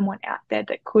be someone out there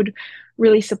that could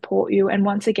really support you. And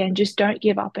once again, just don't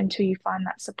give up until you find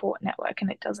that support network, and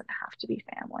it doesn't have to be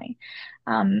family.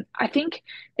 I think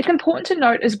it's important to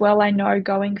note as well, I know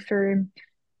going through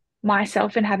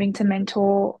myself and having to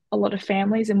mentor a lot of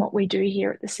families and what we do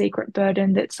here at The Secret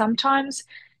Burden, that sometimes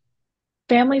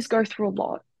families go through a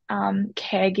lot.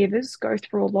 Caregivers go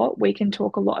through a lot. We can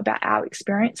talk a lot about our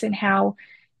experience and how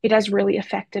it has really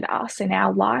affected us in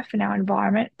our life and our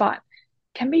environment, but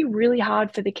can be really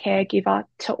hard for the caregiver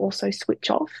to also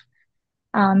switch off.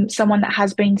 Someone that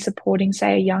has been supporting,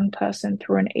 say, a young person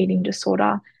through an eating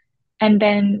disorder, and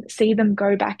then see them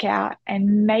go back out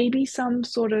and maybe some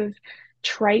sort of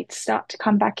traits start to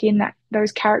come back in, that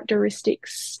those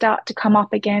characteristics start to come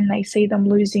up again. They see them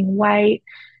losing weight,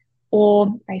 or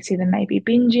they see them maybe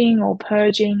binging or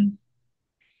purging.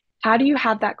 How do you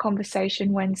have that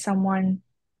conversation when someone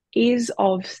is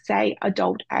of, say,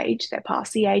 adult age, they're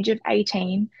past the age of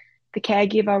 18, the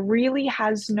caregiver really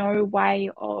has no way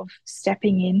of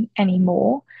stepping in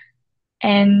anymore?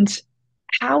 And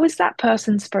how is that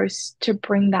person supposed to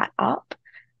bring that up?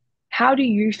 How do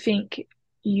you think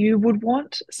you would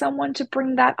want someone to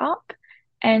bring that up?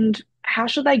 And how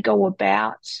should they go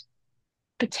about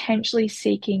potentially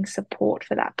seeking support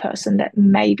for that person that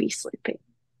may be slipping?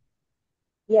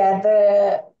 Yeah,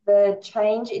 the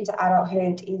change into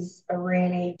adulthood is a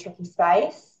really tricky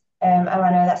space. And I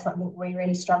know that's something we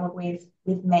really struggled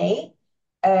with me.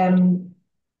 Um,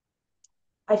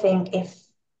 I think if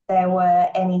there were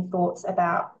any thoughts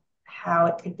about how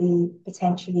it could be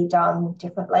potentially done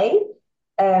differently,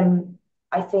 um,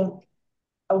 I think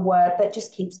a word that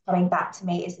just keeps coming back to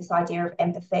me is this idea of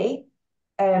empathy.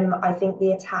 I think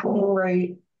the attacking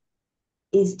route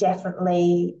is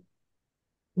definitely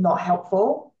not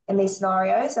helpful in these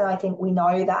scenarios, and I think we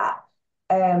know that.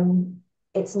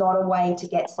 It's not a way to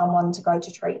get someone to go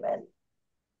to treatment.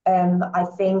 I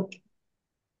think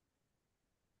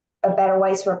a better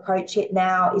way to approach it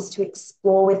now is to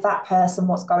explore with that person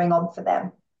what's going on for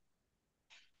them.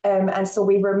 And so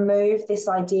we remove this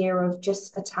idea of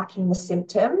just attacking the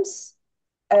symptoms,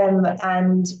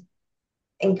 and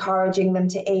encouraging them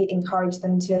to eat, encourage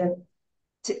them to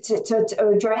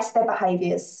address their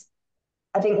behaviors.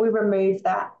 I think we remove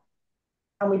that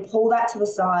and we pull that to the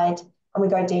side and we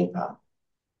go deeper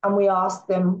and we ask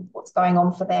them what's going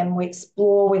on for them. We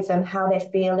explore with them how they're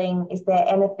feeling. Is there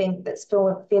anything that's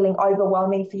feeling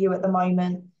overwhelming for you at the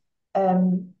moment?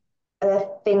 Are there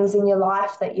things in your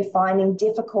life that you're finding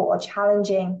difficult or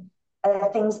challenging? Are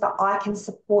there things that I can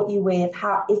support you with?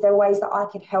 How is there ways that I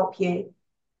could help you?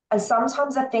 And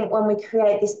sometimes I think when we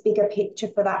create this bigger picture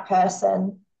for that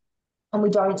person and we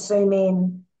don't zoom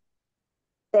in,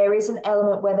 there is an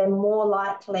element where they're more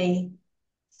likely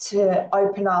to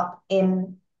open up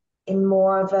in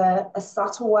more of a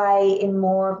subtle way, in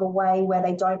more of a way where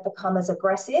they don't become as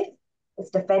aggressive, as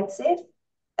defensive,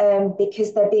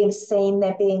 because they're being seen,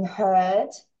 they're being heard,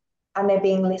 and they're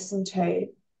being listened to.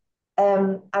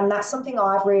 And that's something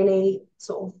I've really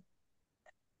sort of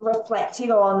reflected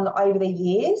on over the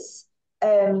years,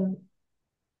 and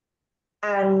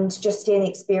just in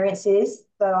experiences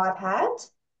that I've had.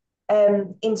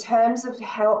 In terms of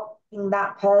helping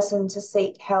that person to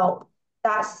seek help,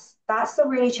 that's the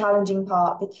really challenging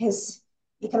part, because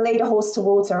you can lead a horse to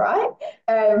water, right?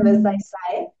 As they Mm.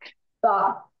 say.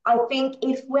 But I think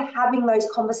if we're having those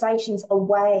conversations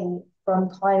away from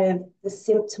kind of the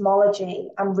symptomology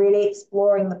and really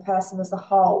exploring the person as a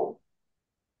whole,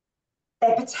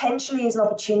 there potentially is an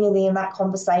opportunity in that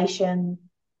conversation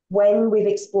when we've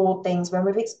explored things, when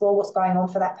we've explored what's going on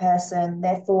for that person,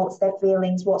 their thoughts, their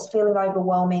feelings, what's feeling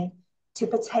overwhelming, to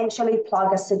potentially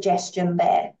plug a suggestion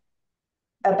there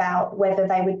about whether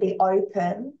they would be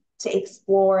open to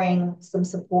exploring some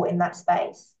support in that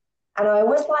space. And I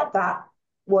always like that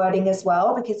wording as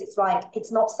well, because it's like,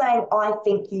 it's not saying, I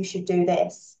think you should do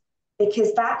this,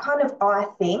 because that kind of, I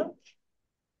think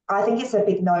it's a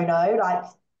big no-no. Like,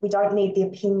 we don't need the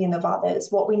opinion of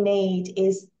others. What we need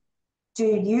is, do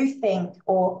you think,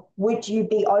 or would you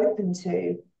be open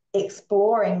to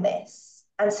exploring this?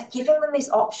 And so giving them this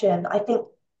option, I think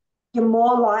you're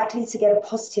more likely to get a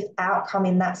positive outcome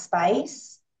in that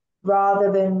space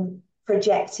rather than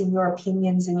projecting your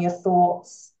opinions and your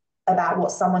thoughts about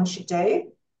what someone should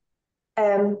do.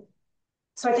 Um,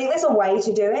 So I think there's a way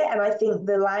to do it. And I think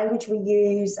the language we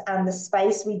use and the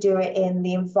space we do it in,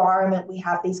 the environment we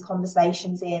have these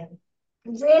conversations in,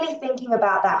 really thinking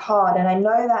about that hard. And I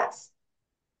know that's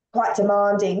quite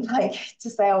demanding, like to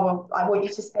say, oh, well, I want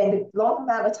you to spend a long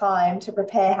amount of time to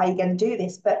prepare how you're going to do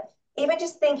this. But even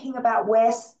just thinking about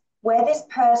where this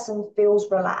person feels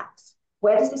relaxed,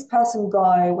 where does this person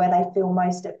go where they feel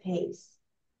most at peace?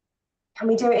 Can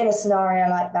we do it in a scenario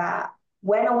like that?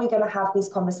 When are we going to have these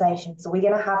conversations? Are we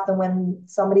going to have them when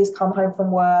somebody's come home from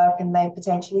work and they're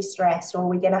potentially stressed? Or are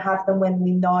we going to have them when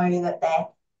we know that they're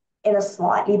in a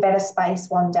slightly better space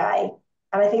one day?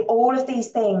 And I think all of these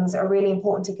things are really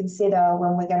important to consider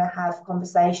when we're going to have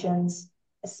conversations,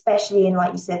 especially in,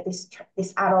 like you said,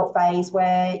 this adult phase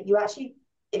where you actually,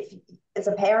 if as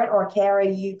a parent or a carer,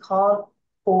 you can't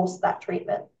force that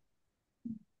treatment.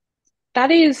 That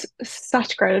is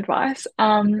such great advice.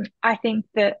 I think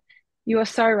that you are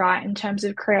so right in terms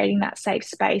of creating that safe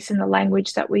space in the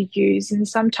language that we use. And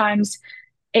sometimes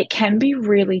it can be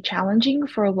really challenging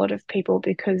for a lot of people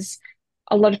because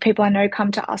a lot of people I know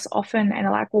come to us often and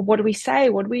are like, well, what do we say?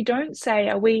 What do we don't say?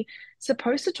 Are we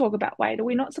supposed to talk about weight? Are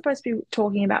we not supposed to be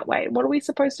talking about weight? What are we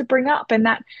supposed to bring up? And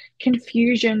that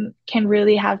confusion can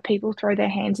really have people throw their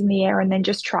hands in the air and then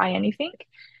just try anything.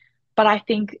 But I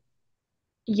think,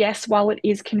 yes, while it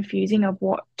is confusing of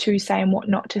what to say and what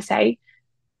not to say,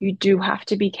 you do have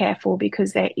to be careful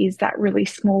because there is that really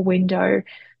small window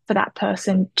for that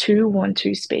person to want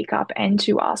to speak up and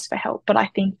to ask for help. But I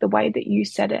think the way that you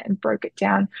said it and broke it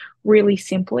down really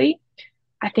simply,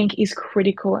 I think is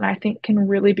critical and I think can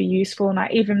really be useful. And I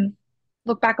even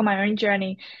look back on my own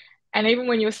journey. And even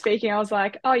when you were speaking, I was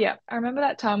like, oh, yeah, I remember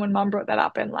that time when mum brought that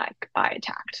up and like I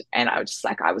attacked. And I was just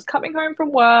like, I was coming home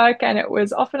from work and it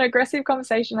was often an aggressive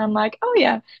conversation. I'm like, oh,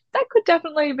 yeah, that could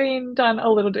definitely have been done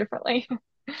a little differently.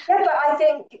 Yeah, but I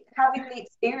think having the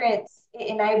experience, it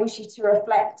enables you to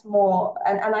reflect more.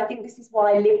 And I think this is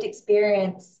why lived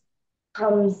experience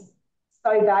comes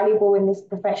so valuable in this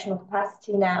professional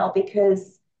capacity now,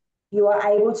 because you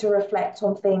are able to reflect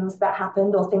on things that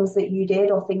happened or things that you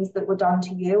did or things that were done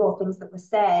to you or things that were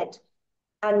said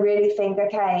and really think,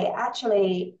 okay,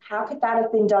 actually, how could that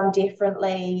have been done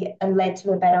differently and led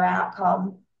to a better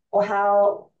outcome? Or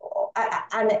how,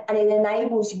 and it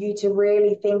enables you to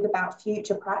really think about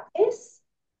future practice.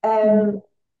 Mm,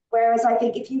 Whereas I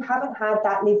think if you haven't had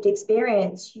that lived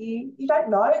experience, you don't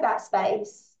know that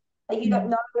space. Like you don't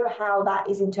mm, know how that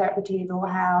is interpreted or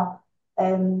how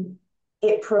um,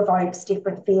 it provokes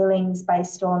different feelings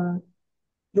based on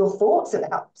your thoughts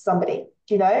about somebody.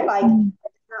 Do you know? Like mm,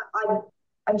 I,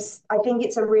 I'm, I think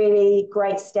it's a really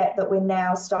great step that we're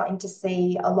now starting to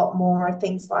see a lot more of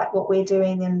things like what we're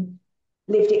doing and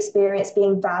lived experience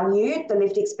being valued, the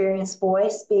lived experience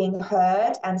voice being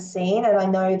heard and seen. And I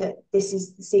know that this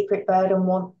is the Secret Bird and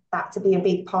want that to be a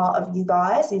big part of you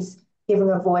guys is giving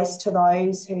a voice to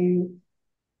those who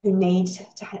need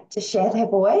to share their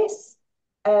voice.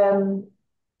 Um,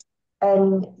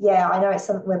 and yeah, I know it's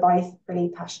something we're both pretty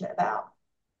passionate about.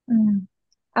 mm.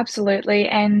 Absolutely.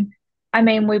 And I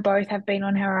mean, we both have been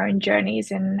on our own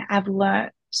journeys and have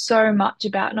learnt so much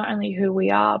about not only who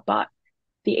we are, but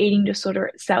the eating disorder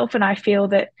itself. And I feel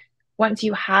that once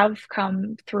you have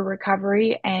come through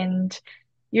recovery and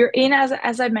you're in,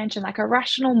 as I mentioned, like a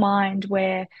rational mind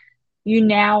where you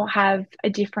now have a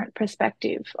different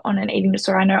perspective on an eating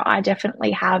disorder. I know I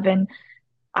definitely have. And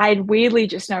I weirdly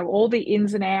just know all the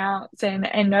ins and outs and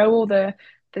know all the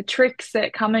tricks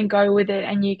that come and go with it,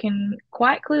 and you can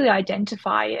quite clearly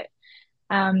identify it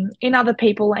in other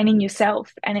people and in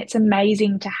yourself. And it's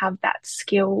amazing to have that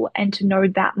skill and to know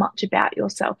that much about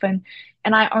yourself. And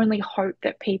I only hope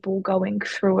that people going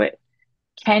through it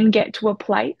can get to a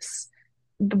place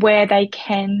where they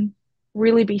can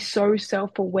really be so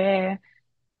self-aware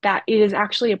that it is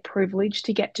actually a privilege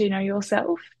to get to know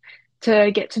yourself,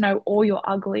 to get to know all your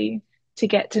ugly, to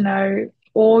get to know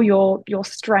all your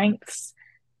strengths,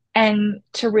 and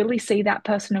to really see that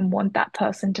person and want that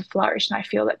person to flourish. And I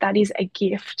feel that that is a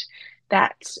gift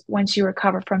that once you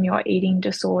recover from your eating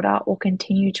disorder or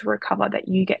continue to recover, that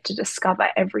you get to discover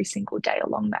every single day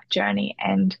along that journey.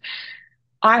 And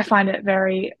I find it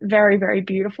very, very, very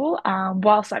beautiful.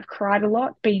 Whilst I've cried a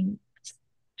lot, been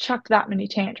chucked that many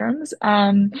tantrums,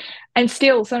 and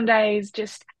still some days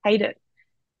just hate it.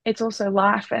 It's also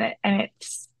life, and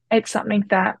it's something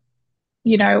that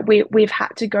we've had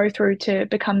to go through to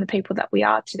become the people that we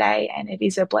are today, and it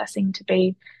is a blessing to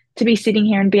be sitting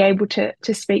here and be able to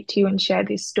speak to you and share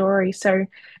this story. So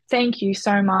thank you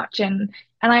so much, and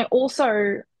I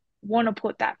also want to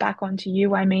put that back onto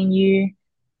you. I mean, you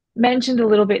mentioned a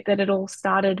little bit that it all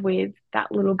started with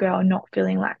that little girl not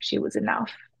feeling like she was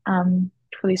enough.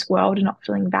 for this world and not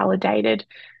feeling validated.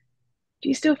 Do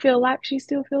you still feel like she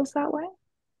still feels that way?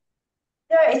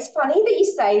 No, it's funny that you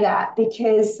say that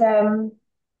because so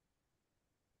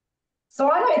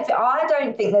I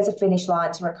don't think there's a finish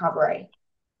line to recovery.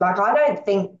 Like I don't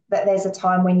think that there's a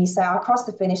time when you say I crossed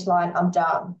the finish line, I'm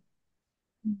done.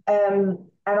 And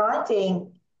I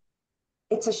think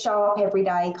it's a show up every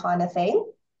day kind of thing.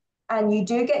 And you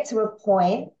do get to a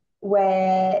point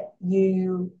where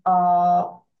you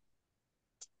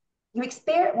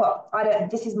experience, well, I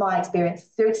don't, this is my experience.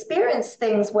 You experience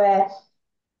things where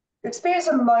you experience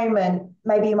a moment,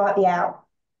 maybe you might be out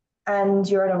and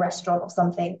you're at a restaurant or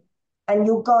something, and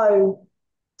you'll go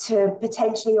to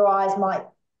potentially your eyes might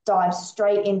dive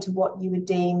straight into what you would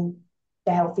deem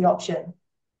the healthy option.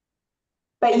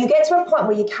 But you get to a point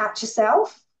where you catch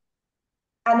yourself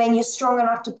and then you're strong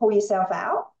enough to pull yourself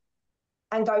out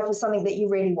and go for something that you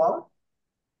really want.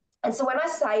 And so when I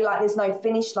say like there's no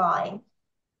finish line,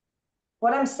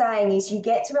 what I'm saying is you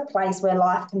get to a place where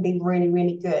life can be really,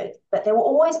 really good, but there will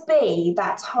always be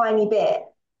that tiny bit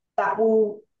that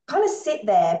will kind of sit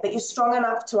there, but you're strong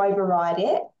enough to override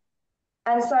it.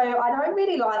 And so I don't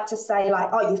really like to say like,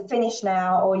 oh, you're finished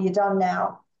now or you're done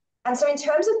now. And so in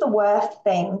terms of the worth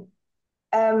thing,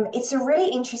 it's a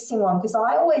really interesting one because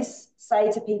I always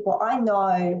say to people, I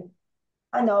know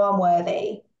I'm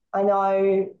worthy. I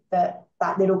know that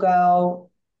that little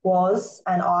girl was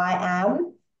and I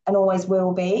am and always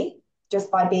will be just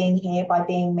by being here, by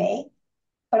being me.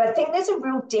 But I think there's a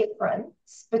real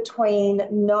difference between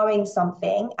knowing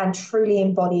something and truly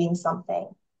embodying something.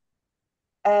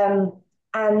 Um,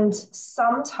 and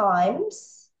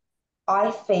sometimes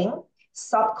I think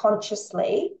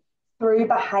subconsciously through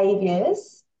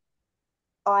behaviors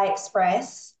I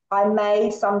express, I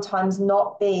may sometimes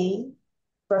not be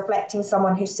reflecting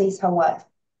someone who sees her worth.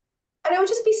 And it will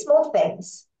just be small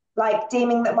things like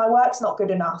deeming that my work's not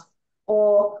good enough,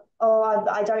 or, oh,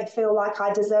 I don't feel like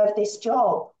I deserve this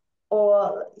job,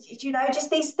 or,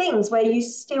 just these things where you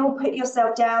still put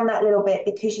yourself down that little bit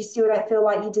because you still don't feel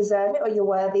like you deserve it or you're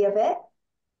worthy of it.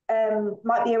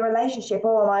 Might be a relationship,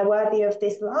 or am I worthy of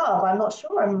this love? I'm not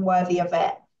sure I'm worthy of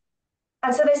it.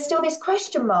 And so there's still this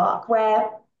question mark where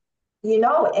you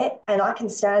know it, and I can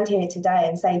stand here today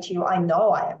and say to you, I know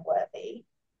I am worthy.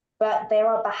 But there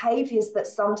are behaviors that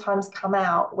sometimes come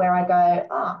out where I go,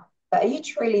 but are you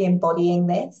truly embodying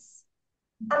this?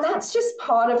 And that's just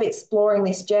part of exploring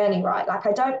this journey, right? Like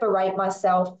I don't berate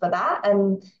myself for that.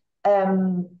 And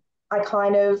I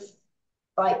kind of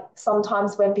like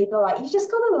sometimes when people are like, you just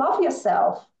gotta love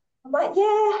yourself. I'm like,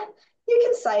 yeah, you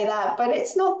can say that, but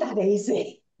it's not that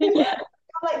easy. Yeah.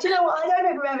 I'm like, do you know what? I don't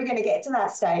think I'm ever going to get to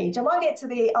that stage. I might get to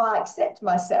the I accept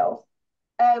myself.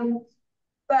 Um,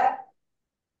 but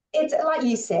it's like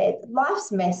you said,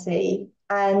 life's messy,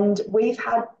 and we've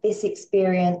had this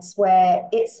experience where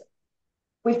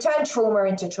we've turned trauma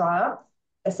into triumph,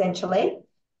 essentially.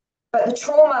 But the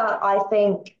trauma, I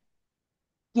think,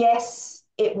 yes,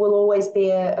 it will always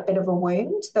be a bit of a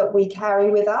wound that we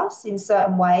carry with us in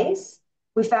certain ways.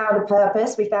 We found a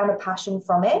purpose, we found a passion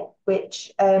from it,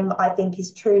 which I think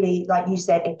is truly, like you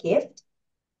said, a gift.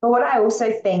 But what I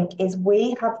also think is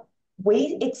we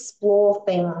explore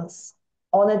things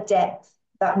on a depth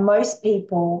that most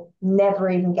people never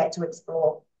even get to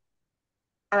explore.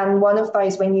 And one of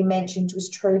those, when you mentioned, was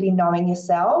truly knowing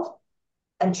yourself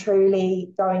and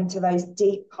truly going to those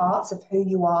deep parts of who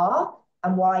you are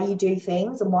and why you do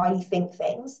things and why you think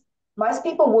things. Most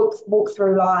people walk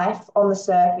through life on the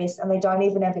surface and they don't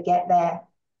even ever get there.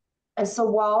 And so,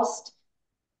 whilst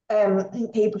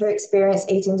people who experience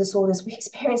eating disorders, we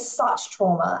experience such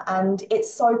trauma and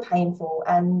it's so painful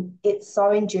and it's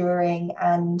so enduring,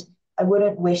 and I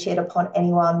wouldn't wish it upon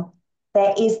anyone.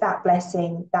 There is that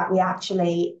blessing that we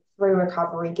actually, through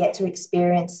recovery, get to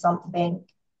experience something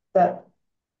that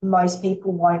most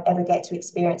people won't ever get to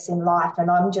experience in life.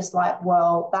 And I'm just like,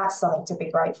 well, that's something to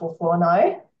be grateful for,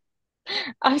 no?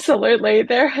 Absolutely.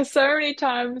 There are so many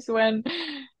times when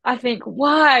I think,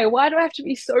 why? Why do I have to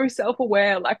be so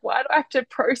self-aware? Like, why do I have to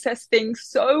process things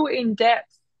so in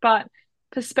depth? But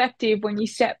perspective, when you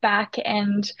step back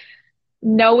and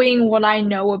knowing what I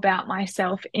know about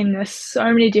myself in the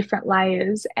so many different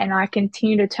layers, and I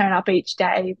continue to turn up each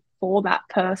day for that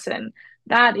person,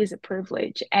 that is a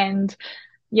privilege. And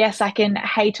yes, I can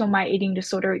hate on my eating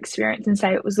disorder experience and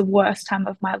say it was the worst time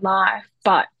of my life,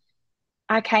 but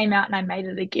I came out and I made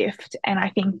it a gift. And I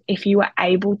think if you were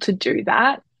able to do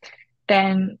that,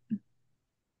 then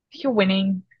you're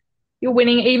winning. You're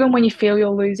winning even when you feel you're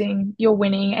losing, you're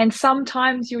winning. And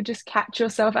sometimes you'll just catch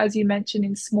yourself, as you mentioned,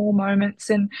 in small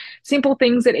moments and simple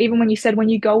things that even when you said when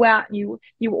you go out and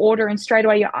you order and straight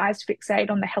away your eyes fixate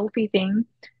on the healthy thing.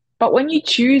 But when you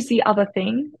choose the other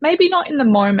thing, maybe not in the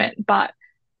moment, but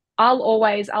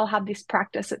I'll have this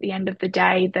practice at the end of the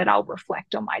day that I'll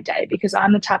reflect on my day because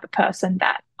I'm the type of person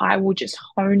that I will just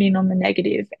hone in on the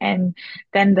negative and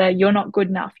then the you're not good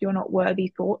enough, you're not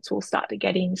worthy thoughts will start to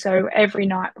get in. So every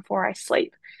night before I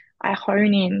sleep, I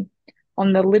hone in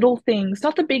on the little things,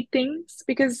 not the big things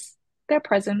because they're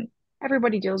present.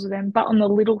 Everybody deals with them, but on the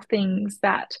little things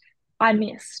that I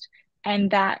missed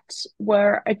and that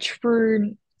were a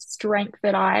true strength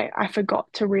that I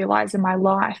forgot to realize in my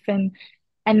life.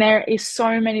 And there is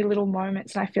so many little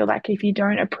moments, and I feel like if you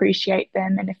don't appreciate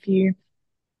them and if you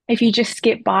just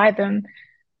skip by them,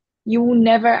 you will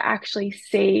never actually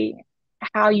see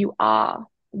how you are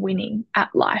winning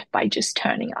at life by just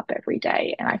turning up every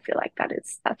day. And I feel like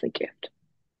that's a gift.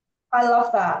 I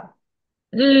love that.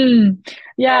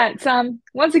 Yeah, it's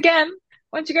once again,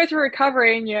 once you go through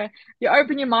recovery and you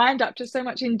open your mind up to so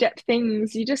much in-depth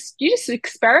things, you just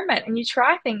experiment and you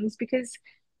try things because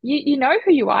you know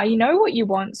who you are, you know what you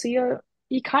want, so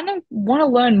you kind of want to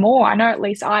learn more. I know at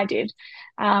least I did.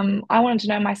 I wanted to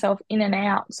know myself in and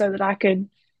out so that I could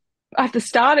at the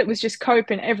start, it was just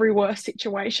cope in every worst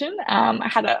situation. I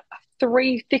had a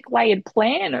three thick layered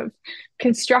plan of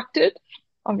constructed.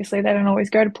 Obviously, they don't always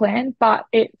go to plan, but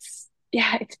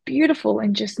yeah, it's beautiful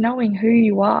and just knowing who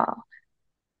you are.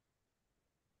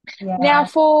 Now, Yeah.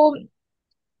 for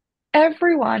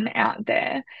everyone out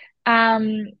there,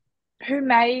 um, who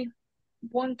may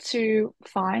want to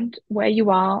find where you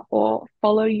are or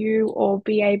follow you or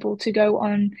be able to go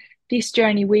on this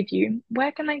journey with you,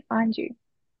 where can they find you?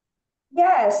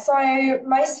 Yeah, so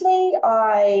mostly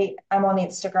I am on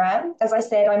Instagram. As I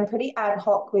said, I'm pretty ad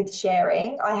hoc with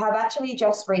sharing. I have actually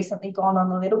just recently gone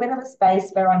on a little bit of a space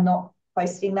where I'm not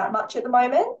posting that much at the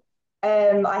moment.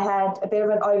 I had a bit of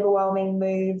an overwhelming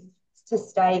move to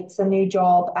States, a new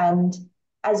job, and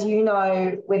as you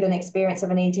know, with an experience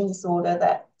of an eating disorder,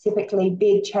 that typically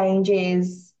big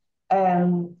changes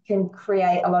can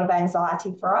create a lot of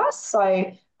anxiety for us. So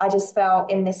I just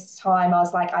felt in this time, I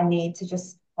was like, I need to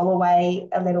just pull away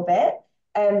a little bit.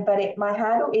 But my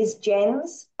handle is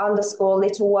Jens underscore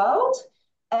little world.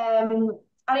 And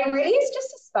it really is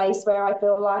just a space where I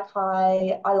feel like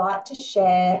I like to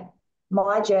share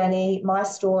my journey, my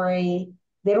story,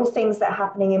 little things that are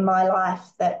happening in my life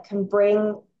that can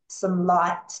bring some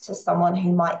light to someone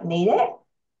who might need it,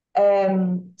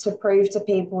 to prove to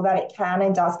people that it can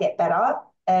and does get better.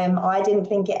 I didn't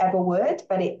think it ever would,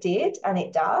 but it did, and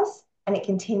it does, and it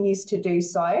continues to do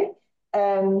so.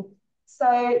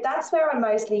 So that's where I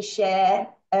mostly share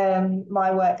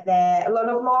my work there. A lot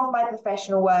of more of my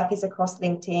professional work is across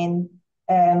LinkedIn,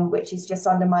 which is just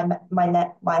under my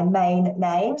main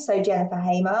name, so Jennifer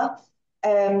Hamer.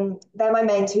 They're my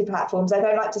main two platforms. I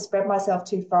don't like to spread myself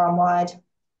too far and wide.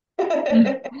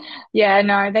 Yeah,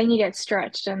 no, then you get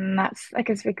stretched and that's like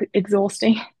it's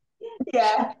exhausting.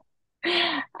 Yeah.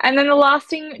 And then the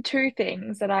lasting two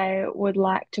things that I would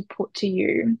like to put to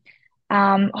you.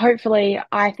 Hopefully,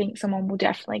 I think someone will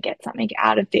definitely get something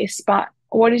out of this, but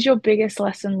what is your biggest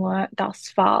lesson learned thus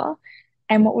far?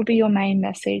 And what would be your main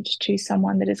message to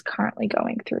someone that is currently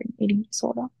going through an eating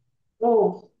disorder?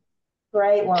 Oh,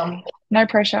 great one. No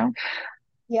pressure.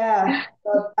 Yeah.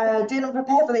 I didn't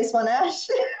prepare for this one, Ash.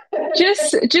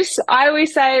 I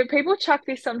always say people chuck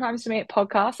this sometimes to me at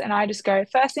podcasts, and I just go,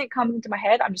 first thing that comes into my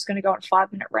head, I'm just going to go on a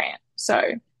 5 minute rant. So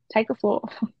take the floor.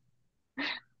 I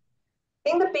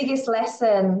think the biggest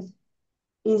lesson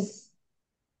is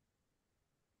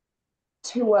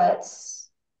two words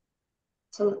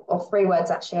or three words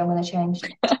actually. I'm going to change.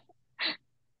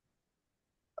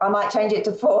 I might change it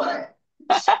to four.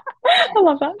 I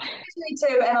love that. Actually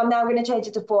two, and I'm now going to change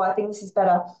it to four. I think this is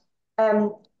better.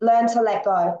 Learn to let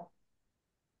go.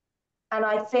 And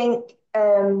I think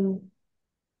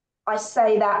I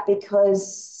say that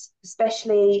because,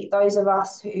 especially those of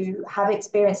us who have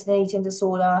experienced an eating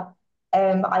disorder,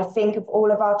 I think of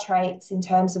all of our traits in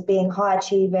terms of being high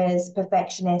achievers,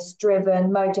 perfectionists,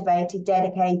 driven, motivated,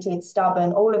 dedicated,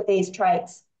 stubborn, all of these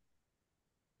traits.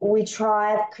 We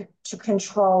try to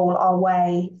control our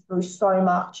way through so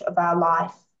much of our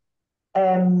life,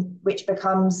 which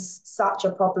becomes such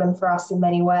a problem for us in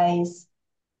many ways.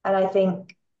 And I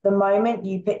think the moment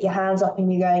you put your hands up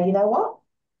and you go, you know what?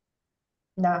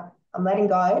 No, I'm letting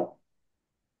go.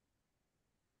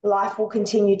 Life will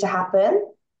continue to happen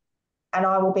and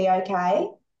I will be okay.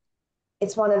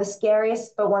 It's one of the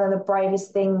scariest, but one of the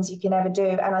bravest things you can ever do.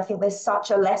 And I think there's such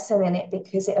a lesson in it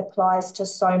because it applies to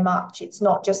so much. It's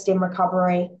not just in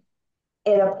recovery,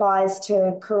 it applies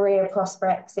to career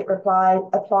prospects,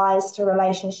 applies to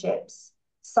relationships.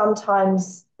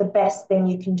 Sometimes the best thing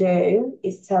you can do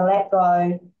is to let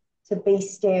go, to be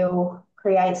still,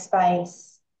 create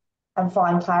space, and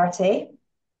find clarity.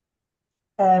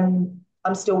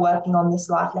 I'm still working on this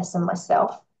life lesson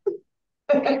myself.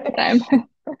 Same.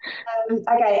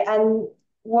 Okay, and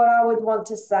what I would want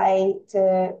to say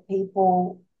to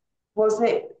people was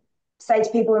it say to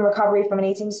people in recovery from an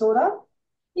eating disorder,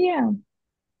 Yeah.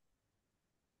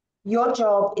 your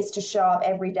job is to show up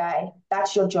every day.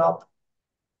 That's your job.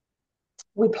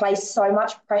 We place so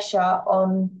much pressure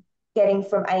on getting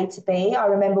from A to B. I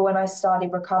remember when I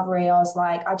started recovery, I was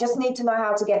like, I just need to know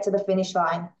how to get to the finish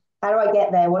line. How do I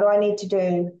get there? What do I need to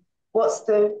do? What's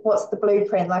the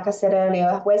blueprint? Like I said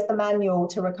earlier, where's the manual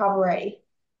to recovery?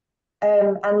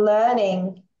 And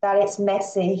learning that it's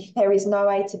messy. There is no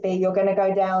A to B. You're going to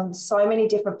go down so many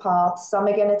different paths. Some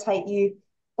are going to take you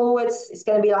forwards. It's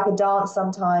going to be like a dance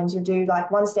sometimes. You do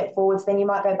like one step forwards, then you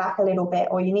might go back a little bit,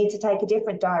 or you need to take a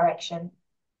different direction.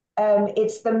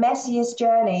 It's the messiest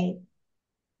journey.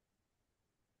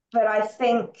 But I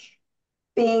think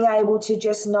being able to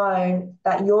just know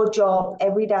that your job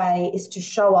every day is to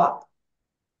show up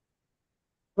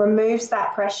removes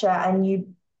that pressure, and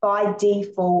you by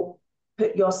default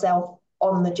put yourself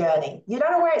on the journey. You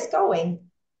don't know where it's going,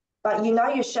 but you know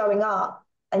you're showing up,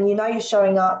 and you know you're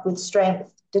showing up with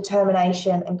strength,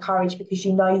 determination, and courage because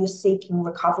you know you're seeking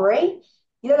recovery.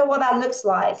 You don't know what that looks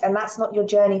like, and that's not your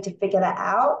journey to figure that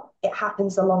out. It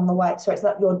happens along the way. So it's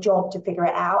not your job to figure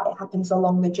it out, it happens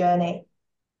along the journey.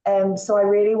 So I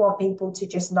really want people to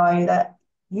just know that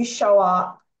you show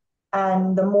up,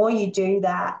 and the more you do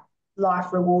that,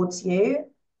 life rewards you,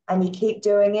 and you keep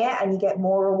doing it, and you get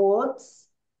more rewards.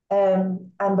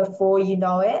 And before you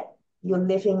know it, you're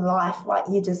living life like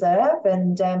you deserve,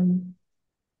 and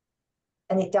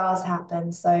it does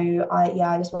happen. So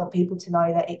I just want people to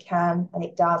know that it can and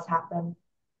it does happen.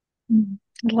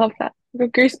 I love that. I've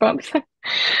got goosebumps.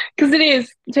 Because it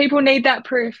is. People need that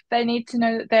proof. They need to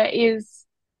know that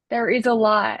there is a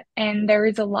light and there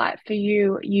is a light for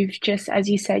you. You've just, as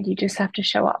you said, you just have to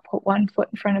show up, put one foot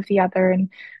in front of the other and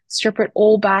strip it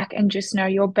all back and just know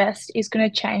your best is going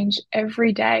to change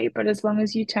every day. But as long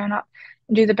as you turn up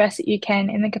and do the best that you can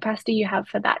in the capacity you have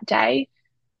for that day,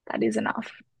 that is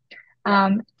enough.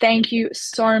 Yeah. Thank you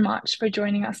so much for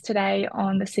joining us today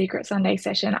on the Secret Sunday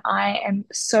session. I am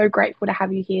so grateful to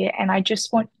have you here, and I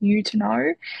just want you to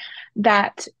know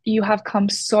that you have come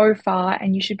so far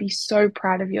and you should be so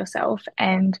proud of yourself.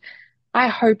 And I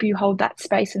hope you hold that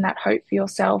space and that hope for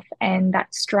yourself and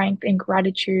that strength and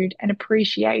gratitude and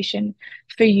appreciation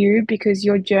for you because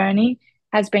your journey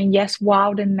has been, yes,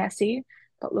 wild and messy,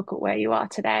 but look at where you are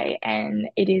today. And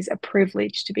it is a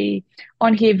privilege to be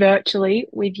on here virtually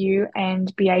with you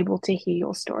and be able to hear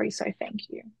your story. So thank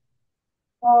you.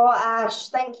 Oh, Ash,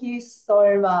 thank you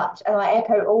so much. And I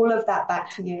echo all of that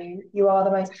back to you. You are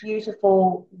the most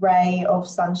beautiful ray of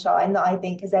sunshine that I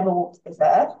think has ever walked this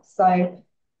earth. So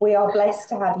we are blessed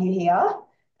to have you here,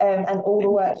 and all the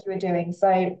Thank work you. you are doing.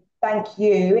 So thank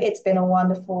you. It's been a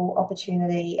wonderful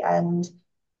opportunity. And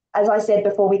as I said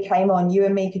before we came on, you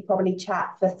and me could probably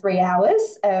chat for 3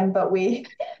 hours, but we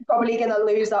probably going to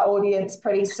lose our audience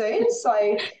pretty soon.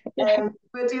 So Yeah.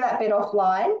 we'll do that bit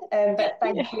offline. But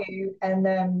thank Yeah. you,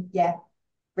 and yeah,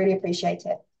 really appreciate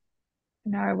it.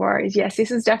 No worries. Yes,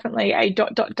 this is definitely a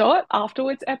dot dot dot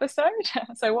afterwards episode.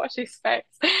 So watch this space.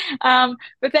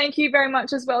 But thank you very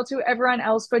much as well to everyone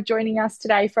else for joining us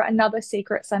today for another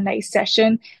Secret Sunday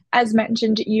session. As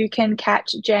mentioned, you can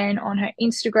catch Jen on her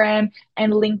Instagram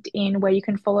and LinkedIn, where you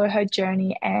can follow her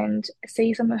journey and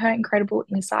see some of her incredible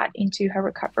insight into her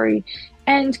recovery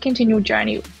and continual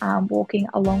journey walking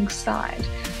alongside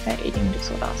her eating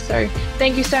disorder. So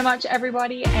thank you so much,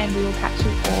 everybody, and we will catch you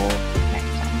all